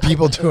 just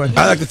people doing.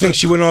 I like to think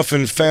she went off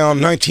and found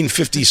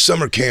 1950s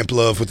summer camp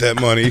love with that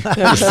money.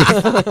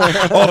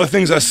 All the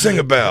things I sing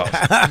about,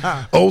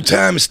 old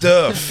time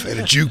stuff, and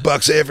a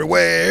jukebox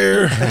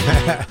everywhere,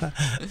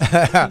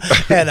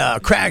 and a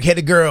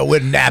crack-headed girl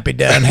with nappy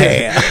done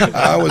hair.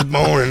 I was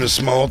born in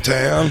a small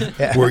town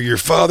where your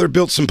father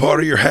built some part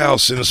of your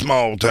house in a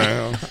small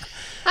town.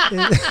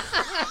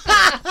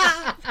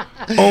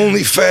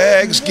 Only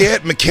fags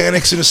get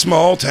mechanics in a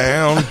small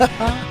town.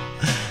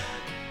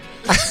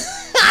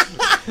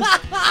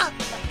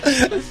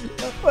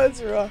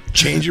 What's wrong?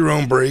 Change your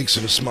own brakes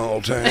in a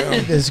small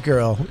town. This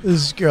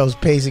girl's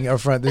pacing up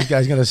front. This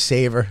guy's gonna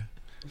save her.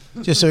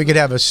 Just so he could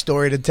have a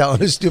story to tell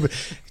in a stupid.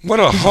 What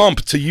a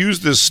hump to use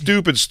this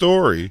stupid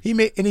story.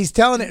 And he's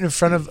telling it in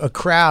front of a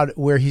crowd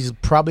where he's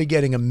probably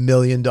getting $1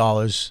 million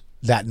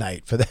that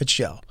night for that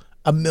show.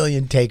 $1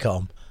 million take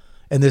home,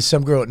 and there's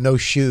some girl with no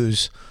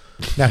shoes.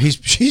 Now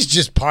she's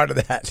just part of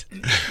that.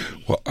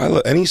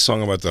 Well, any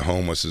song about the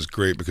homeless is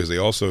great because they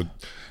also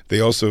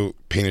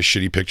paint a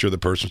shitty picture of the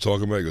person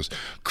talking about it. He goes,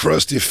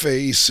 crusty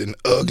face and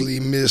ugly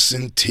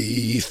missing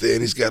teeth,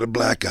 and he's got a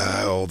black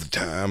eye all the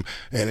time,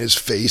 and his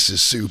face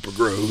is super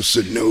gross,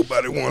 and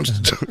nobody wants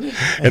to.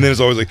 And then it's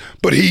always like,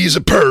 but he's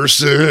a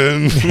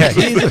person. Yeah,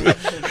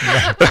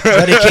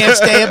 but he can't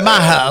stay at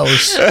my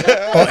house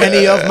or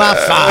any of my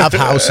 5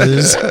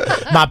 houses.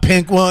 My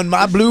pink one,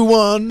 my blue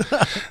one.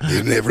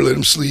 They never let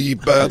him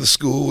sleep by the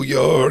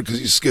schoolyard because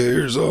he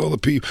scares all the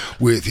people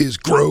with his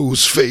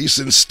gross face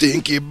and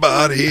stinky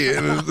body.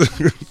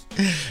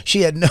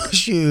 She had no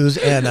shoes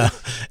and a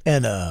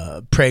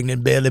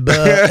pregnant belly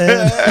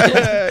button.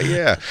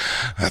 Yeah,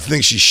 I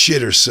think she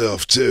shit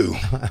herself too.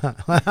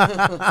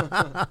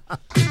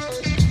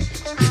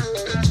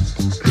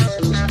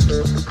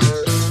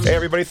 Hey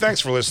everybody, thanks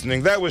for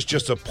listening. That was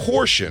just a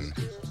portion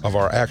of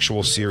our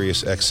actual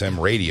Sirius XM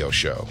radio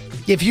show.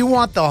 If you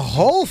want the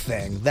whole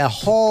thing, the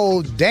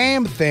whole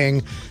damn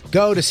thing,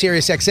 go to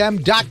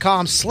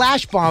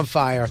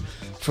SiriusXM.com/bonfire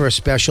for a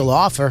special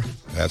offer.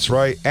 That's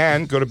right.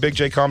 And go to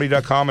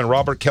BigJComedy.com and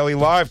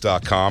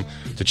RobertKellyLive.com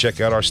to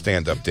check out our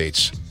stand-up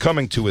dates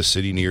coming to a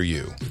city near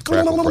you.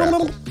 Crackle,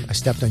 crackle. I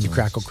stepped on you,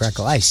 crackle,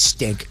 crackle. I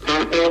stink.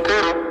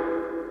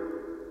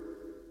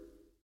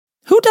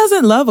 Who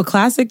doesn't love a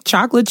classic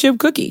chocolate chip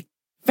cookie?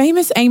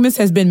 Famous Amos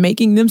has been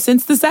making them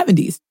since the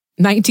 70s,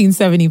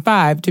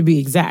 1975 to be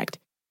exact.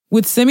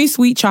 With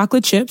semi-sweet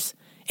chocolate chips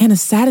and a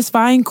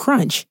satisfying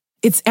crunch,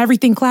 it's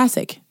everything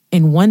classic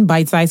in one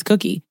bite-sized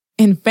cookie.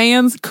 And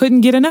fans couldn't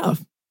get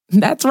enough.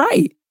 That's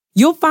right.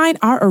 You'll find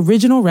our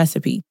original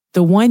recipe,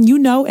 the one you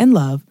know and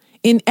love,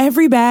 in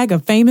every bag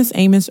of Famous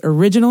Amos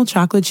original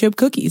chocolate chip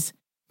cookies.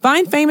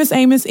 Find Famous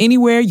Amos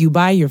anywhere you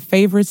buy your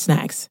favorite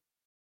snacks.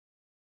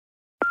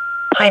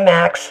 Hi,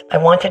 Max. I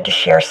wanted to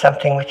share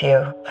something with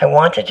you. I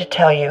wanted to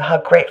tell you how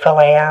grateful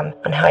I am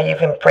and how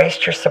you've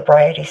embraced your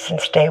sobriety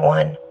since day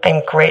one.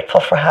 I'm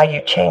grateful for how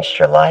you changed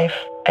your life.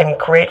 I'm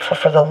grateful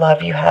for the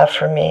love you have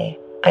for me.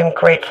 I'm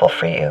grateful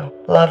for you.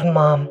 Love,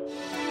 Mom.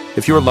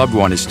 If your loved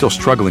one is still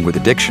struggling with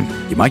addiction,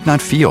 you might not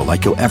feel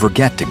like you'll ever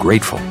get to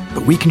grateful,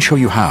 but we can show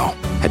you how.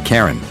 At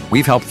Caron,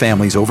 we've helped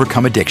families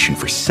overcome addiction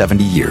for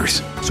 70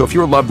 years. So if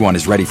your loved one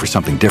is ready for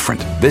something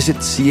different, visit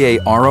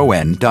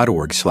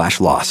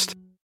caron.org/lost.